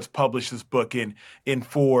say, hey, let's publish this book in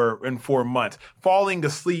 4 months, falling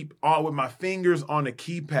asleep with my fingers on the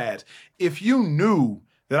keypads. If you knew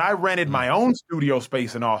that I rented my own studio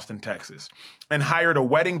space in Austin, Texas, and hired a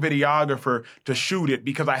wedding videographer to shoot it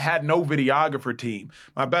because I had no videographer team.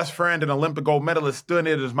 My best friend, an Olympic gold medalist, stood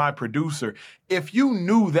in it as my producer. If you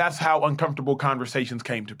knew that's how uncomfortable conversations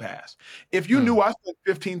came to pass. If you knew I spent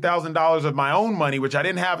 $15,000 of my own money, which I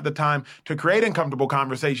didn't have at the time, to create uncomfortable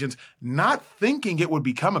conversations, not thinking it would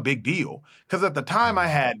become a big deal. Because at the time I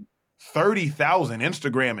had 30,000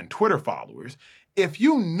 Instagram and Twitter followers. If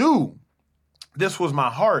you knew this was my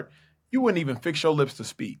heart, you wouldn't even fix your lips to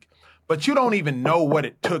speak. But you don't even know what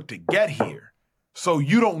it took to get here. So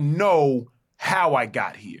you don't know how I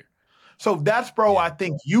got here. So that's, bro, I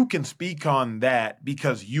think you can speak on that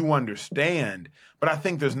because you understand. But I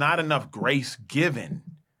think there's not enough grace given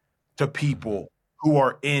to people who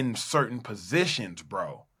are in certain positions,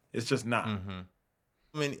 bro. It's just not.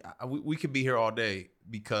 I mean, we could be here all day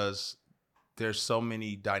because there's so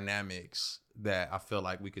many dynamics that I feel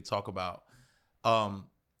like we could talk about.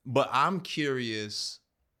 But I'm curious,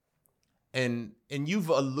 and you've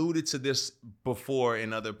alluded to this before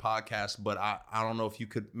in other podcasts, but I don't know if you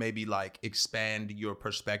could maybe like expand your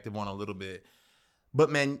perspective on a little bit. But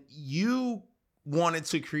man, you wanted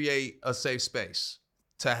to create a safe space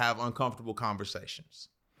to have uncomfortable conversations.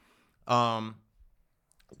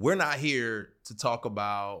 We're not here to talk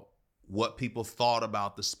about what people thought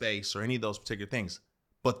about the space or any of those particular things,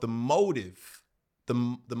 but the motive,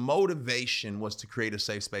 the motivation was to create a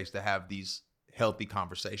safe space to have these healthy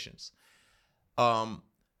conversations. How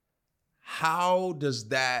does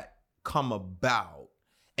that come about?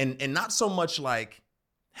 And not so much like,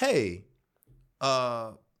 hey,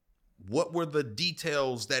 what were the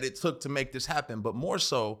details that it took to make this happen, but more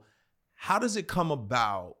so, how does it come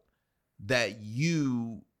about that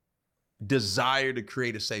you desire to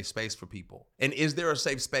create a safe space for people? And is there a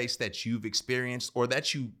safe space that you've experienced or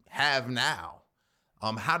that you have now?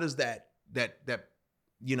 How does that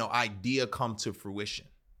idea come to fruition?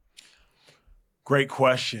 Great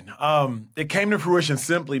question. It came to fruition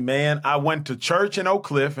simply, man. I went to church in Oak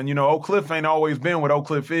Cliff, and Oak Cliff ain't always been what Oak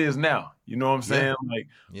Cliff is now. You know what I'm saying?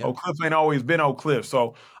 Oak Cliff ain't always been Oak Cliff.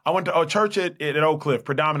 So I went to a church at Oak Cliff,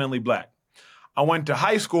 predominantly black. I went to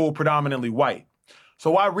high school, predominantly white.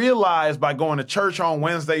 So I realized by going to church on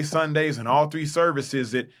Wednesdays, Sundays, and all three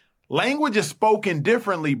services that language is spoken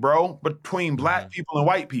differently, bro, between black people and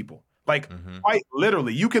white people. Quite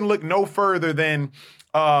literally. You can look no further than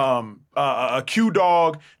a Q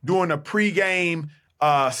dog doing a pregame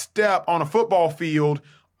step on a football field.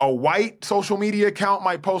 A white social media account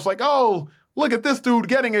might post like, oh, look at this dude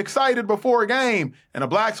getting excited before a game. And a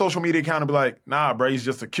black social media account will be like, nah, bro, he's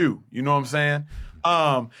just a Q. You know what I'm saying?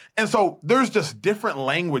 And so there's just different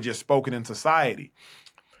languages spoken in society.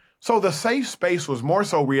 So the safe space was more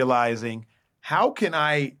so realizing, how can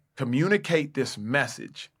I communicate this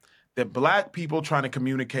message that black people trying to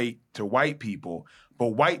communicate to white people, but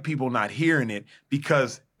white people not hearing it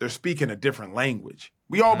because they're speaking a different language.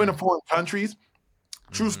 We all been in foreign countries.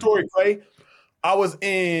 True story, Clay. I was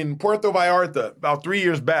in Puerto Vallarta about 3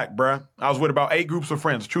 years back, bruh. I was with about 8 groups of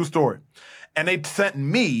friends. True story. And they sent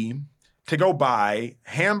me to go buy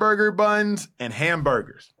hamburger buns and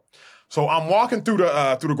hamburgers. So I'm walking through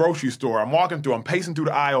the grocery store. I'm pacing through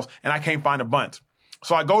the aisles, and I can't find a buns.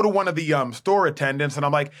 So I go to one of the store attendants, and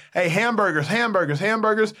I'm like, hey, hamburgers.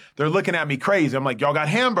 They're looking at me crazy. I'm like, y'all got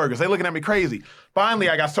hamburgers. They looking at me crazy. Finally,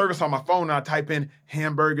 I got service on my phone, and I type in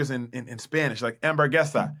hamburgers in Spanish, like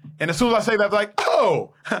hamburguesa. And as soon as I say that, I'm like,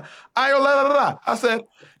 oh, I said,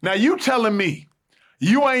 now you telling me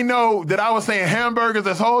you ain't know that I was saying hamburgers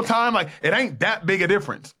this whole time? Like, it ain't that big a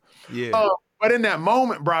difference. Yeah. But in that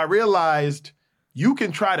moment, bro, I realized you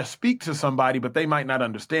can try to speak to somebody, but they might not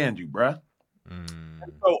understand you, bruh.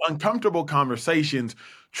 So Uncomfortable Conversations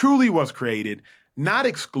truly was created not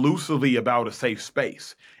exclusively about a safe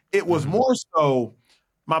space. It was more so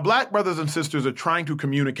my black brothers and sisters are trying to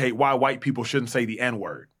communicate why white people shouldn't say the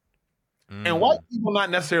N-word. And white people not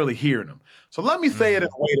necessarily hearing them. So let me say it in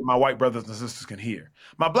a way that my white brothers and sisters can hear.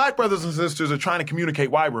 My black brothers and sisters are trying to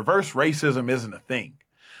communicate why reverse racism isn't a thing.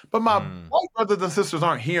 But my white brothers and sisters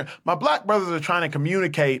aren't here. My black brothers are trying to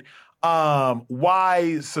communicate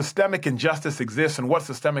why systemic injustice exists and what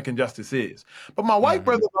systemic injustice is. But my white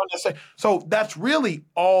brothers don't necessarily. So that's really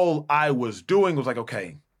all I was doing was like,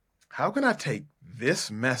 okay, how can I take this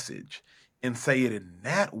message and say it in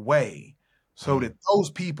that way so that those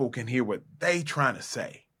people can hear what they trying to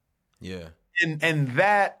say? Yeah. And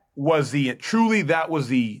that was the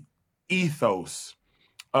ethos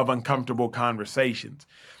of Uncomfortable Conversations.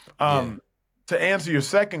 To answer your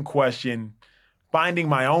second question, finding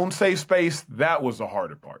my own safe space, that was the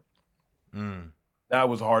harder part. That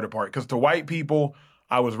was the harder part. Because to white people,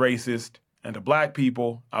 I was racist. And to black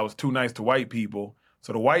people, I was too nice to white people.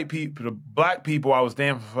 So to black people, I was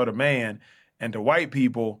damn for the man. And to white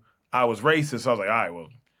people, I was racist. So I was like, all right, well,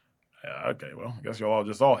 okay, well, I guess y'all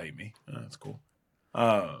all hate me. That's cool.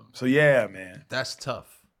 So yeah, man. That's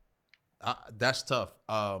tough. That's tough.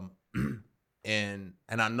 And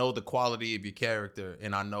I know the quality of your character,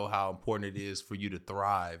 and I know how important it is for you to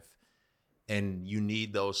thrive, and you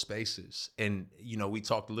need those spaces. And we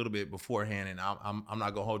talked a little bit beforehand, and I'm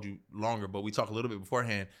not gonna hold you longer, but we talked a little bit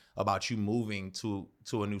beforehand about you moving to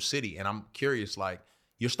a new city, and I'm curious, like,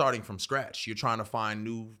 you're starting from scratch. You're trying to find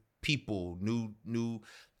new people, new.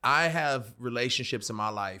 I have relationships in my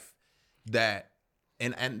life that.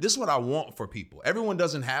 And this is what I want for people. Everyone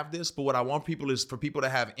doesn't have this, but what I want people is for people to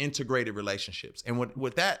have integrated relationships. And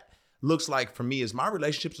what that looks like for me is my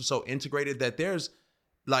relationships are so integrated that there's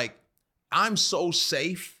like I'm so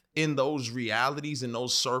safe in those realities, in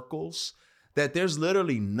those circles, that there's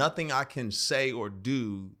literally nothing I can say or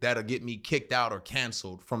do that'll get me kicked out or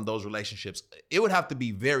canceled from those relationships. It would have to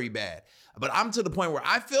be very bad. But I'm to the point where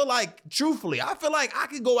I feel like, truthfully, I feel like I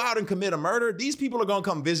could go out and commit a murder. These people are gonna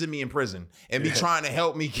come visit me in prison and be trying to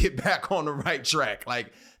help me get back on the right track.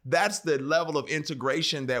 Like, that's the level of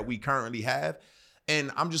integration that we currently have.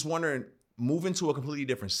 And I'm just wondering, moving to a completely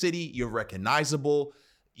different city, you're recognizable,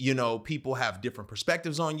 you know, people have different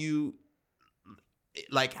perspectives on you.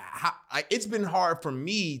 Like, it's been hard for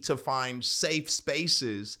me to find safe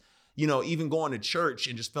spaces, you know, even going to church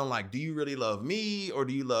and just feeling like, do you really love me or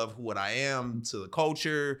do you love what I am to the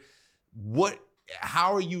culture?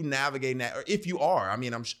 How are you navigating that? Or if you are, I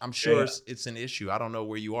mean, I'm sure it's an issue. I don't know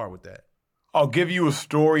where you are with that. I'll give you a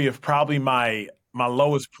story of probably my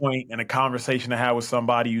lowest point in a conversation I had with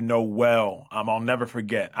somebody you know well. I'll never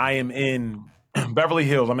forget. I am in Beverly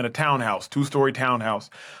Hills. I'm in a townhouse, 2-story townhouse.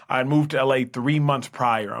 I had moved to LA 3 months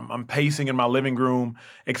prior. I'm pacing in my living room,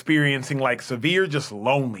 experiencing like severe just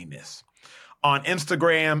loneliness. On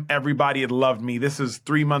Instagram, everybody had loved me. This is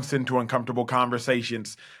 3 months into Uncomfortable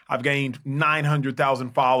Conversations. I've gained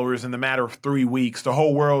 900,000 followers in the matter of 3 weeks. The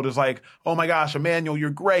whole world is like, oh my gosh, Emmanuel,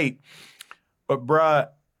 you're great. But bruh,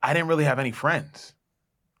 I didn't really have any friends.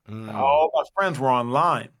 All my friends were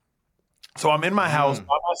online. So I'm in my house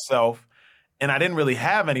by myself. And I didn't really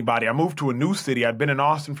have anybody. I moved to a new city. I'd been in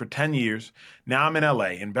Austin for 10 years. Now I'm in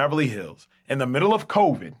LA, in Beverly Hills, in the middle of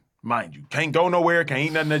COVID, mind you. Can't go nowhere, can't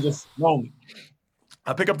eat nothing, they're just lonely.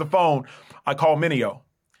 I pick up the phone, I call Minio,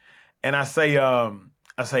 and I say,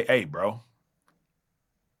 hey, bro.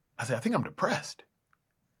 I think I'm depressed.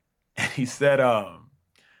 And he said,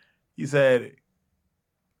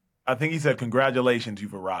 congratulations,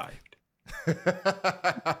 you've arrived.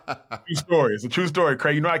 True story. It's a true story,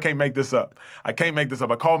 Craig. You know I can't make this up. I called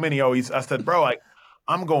Minio. I said, bro,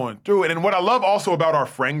 I'm going through it. And what I love also about our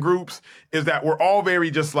friend groups is that we're all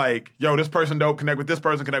very just like, yo, this person don't connect with this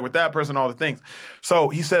person, connect with that person, all the things. So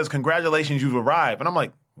he says, congratulations, you've arrived. And I'm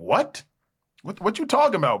like, what? What you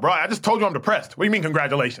talking about, bro? I just told you I'm depressed. What do you mean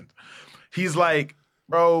congratulations? He's like,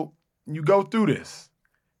 bro, you go through this.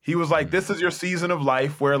 He was like, this is your season of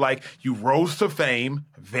life where like you rose to fame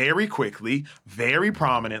very quickly, very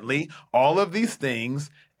prominently, all of these things.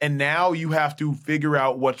 And now you have to figure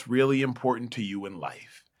out what's really important to you in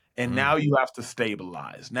life. And now you have to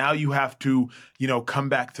stabilize. Now you have to, come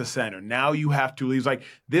back to center. Now you have to, he's like,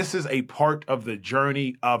 this is a part of the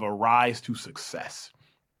journey of a rise to success.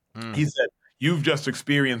 He said, you've just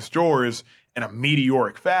experienced yours in a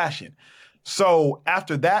meteoric fashion. So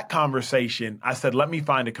after that conversation, I said, let me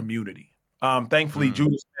find a community. Thankfully,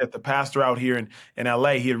 Judah Smith, the pastor out here in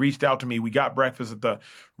LA, he had reached out to me. We got breakfast at the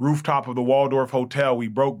rooftop of the Waldorf Hotel. We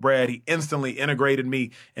broke bread. He instantly integrated me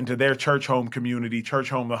into their church home community,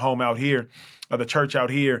 the home out here, the church out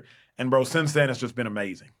here. And bro, since then, it's just been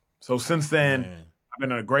amazing. So since then, I've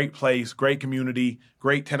been in a great place, great community,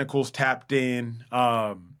 great tentacles tapped in.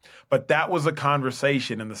 But that was a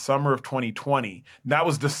conversation in the summer of 2020. That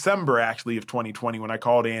was December, actually, of 2020 when I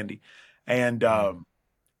called Andy. And I'll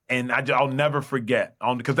never forget,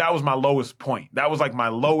 because that was my lowest point. That was like my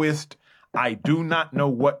lowest. I do not know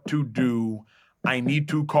what to do. I need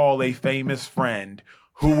to call a famous friend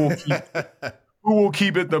who will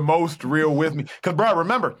keep it the most real with me. Because, bro,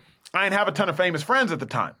 remember, I didn't have a ton of famous friends at the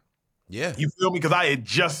time. Yeah. You feel me? Because I had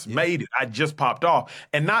just made it. I just popped off.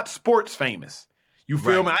 And not sports famous. You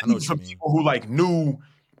feel me? I need some people who like knew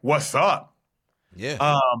what's up. Yeah. So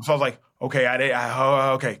I was like, okay,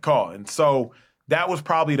 okay, call. And so that was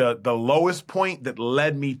probably the lowest point that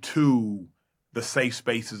led me to the safe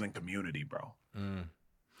spaces and community, bro.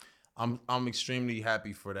 I'm extremely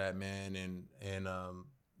happy for that, man. And I'm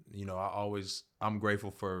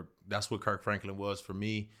grateful for, that's what Kirk Franklin was for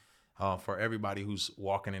me. For everybody who's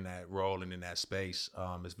walking in that role and in that space,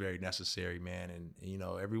 it's very necessary, man. And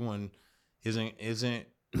everyone isn't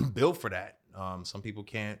built for that. Some people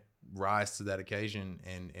can't rise to that occasion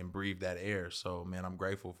and breathe that air. So, man, I'm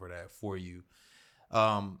grateful for that for you.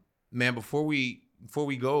 Man, before we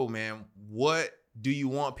go, man, what do you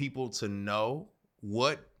want people to know?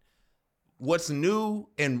 What's new,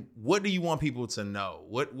 and what do you want people to know?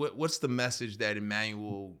 What's the message that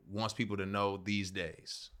Emmanuel wants people to know these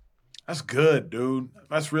days? That's good, dude.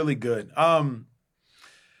 That's really good. The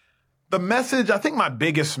message, I think my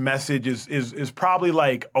biggest message is probably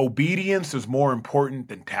like obedience is more important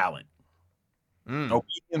than talent.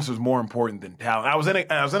 Obedience is more important than talent. I was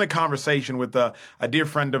in a conversation with a dear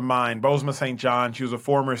friend of mine, Bozoma St. John. She was a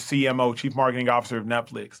former CMO, Chief Marketing Officer of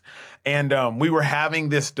Netflix. And we were having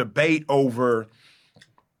this debate over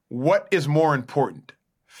what is more important,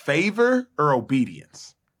 favor or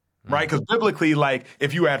obedience? Right? Because biblically, like,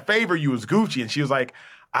 if you had favor, you was Gucci. And she was like,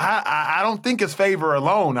 I don't think it's favor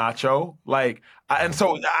alone, Acho. Like, and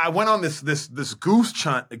so I went on this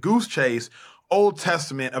goose chase, Old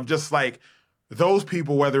Testament, of just like those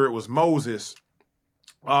people, whether it was Moses,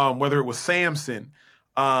 whether it was Samson,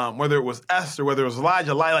 whether it was Esther, whether it was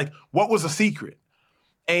Elijah, like what was the secret?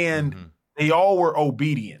 And they all were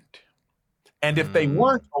obedient. And if they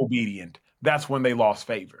weren't obedient, that's when they lost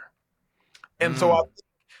favor. And so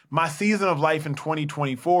my season of life in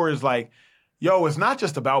 2024 is like, yo, it's not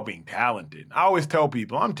just about being talented. I always tell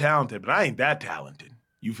people I'm talented, but I ain't that talented.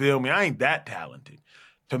 You feel me? I ain't that talented.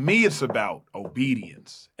 To me, it's about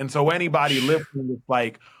obedience. And so anybody listening is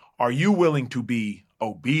like, are you willing to be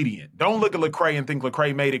obedient? Don't look at Lecrae and think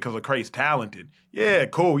Lecrae made it because Lecrae's talented. Yeah,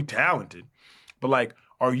 cool, he's talented. But like,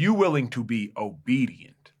 are you willing to be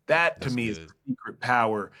obedient? That to me is the secret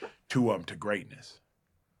power to greatness.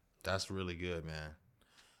 That's really good, man.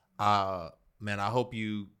 Man, I hope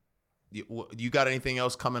you got anything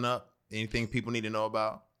else coming up? Anything people need to know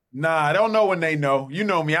about? Nah, I don't know when they know. You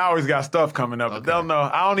know me, I always got stuff coming up. Okay. But they'll know.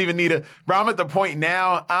 I don't even need bro, I'm at the point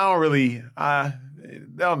now,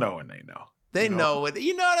 they'll know when they know. They know it.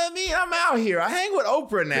 You know what I mean? I'm out here. I hang with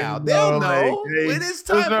Oprah now. They'll know. When it's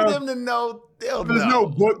time for them to know, they'll know. There's no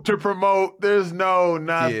book to promote. There's no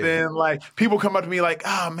nothing. Yeah. Like, people come up to me like,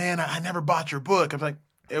 oh, man, I never bought your book. I'm like,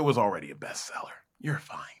 it was already a bestseller. You're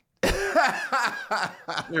fine.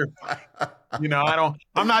 You're fine. You know,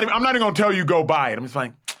 I'm not even going to tell you go buy it. I'm just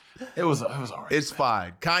like, it was all right. It's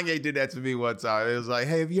fine. Kanye did that to me one time. It was like,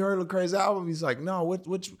 hey, have you heard Lecrae's album? He's like, no,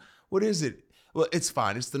 what is it? Well, it's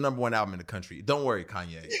fine. It's the #1 album in the country. Don't worry,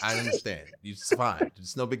 Kanye. I understand. It's fine.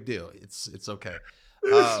 It's no big deal. It's okay.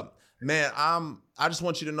 Man, I just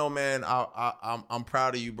want you to know, man, I'm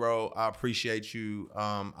proud of you, bro. I appreciate you.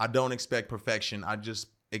 I don't expect perfection. I just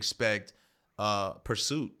expect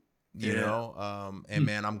pursuit, you know? And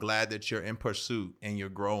man, I'm glad that you're in pursuit and you're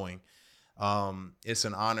growing. It's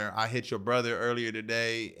an honor. I hit your brother earlier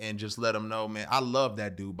today and just let him know, man, I love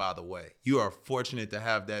that dude, by the way. You are fortunate to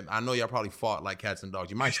have that. I know y'all probably fought like cats and dogs.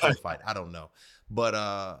 You might still fight. I don't know. But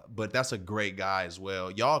that's a great guy as well.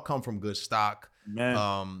 Y'all come from good stock.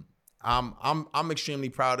 Man. I'm extremely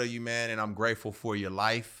proud of you, man, and I'm grateful for your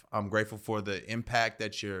life. I'm grateful for the impact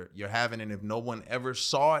that you're having. And if no one ever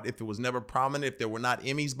saw it, if it was never prominent, if there were not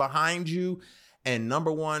Emmys behind you and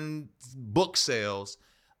 #1 book sales,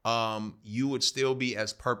 you would still be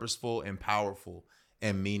as purposeful and powerful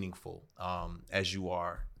and meaningful as you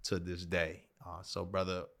are to this day. So,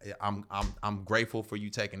 brother, I'm grateful for you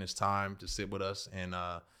taking this time to sit with us, and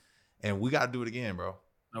we got to do it again, bro.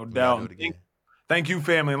 No doubt. Thank you,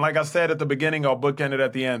 family. And like I said at the beginning, I'll bookend it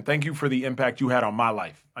at the end. Thank you for the impact you had on my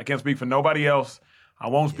life. I can't speak for nobody else. I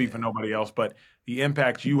won't speak for nobody else, but the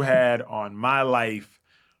impact you had on my life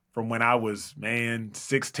from when I was,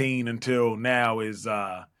 16 until now is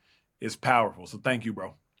powerful. So thank you,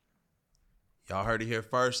 bro. Y'all heard it here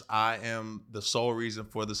first. I am the sole reason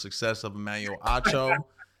for the success of Emmanuel Acho.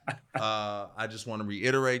 I just want to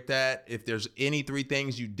reiterate that. If there's any 3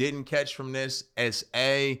 things you didn't catch from this, it's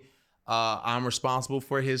A, I'm responsible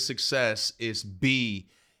for his success. It's B,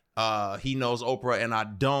 he knows Oprah and I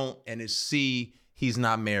don't. And it's C, he's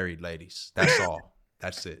not married, ladies. That's all.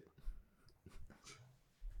 That's it.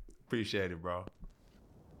 Appreciate it, bro.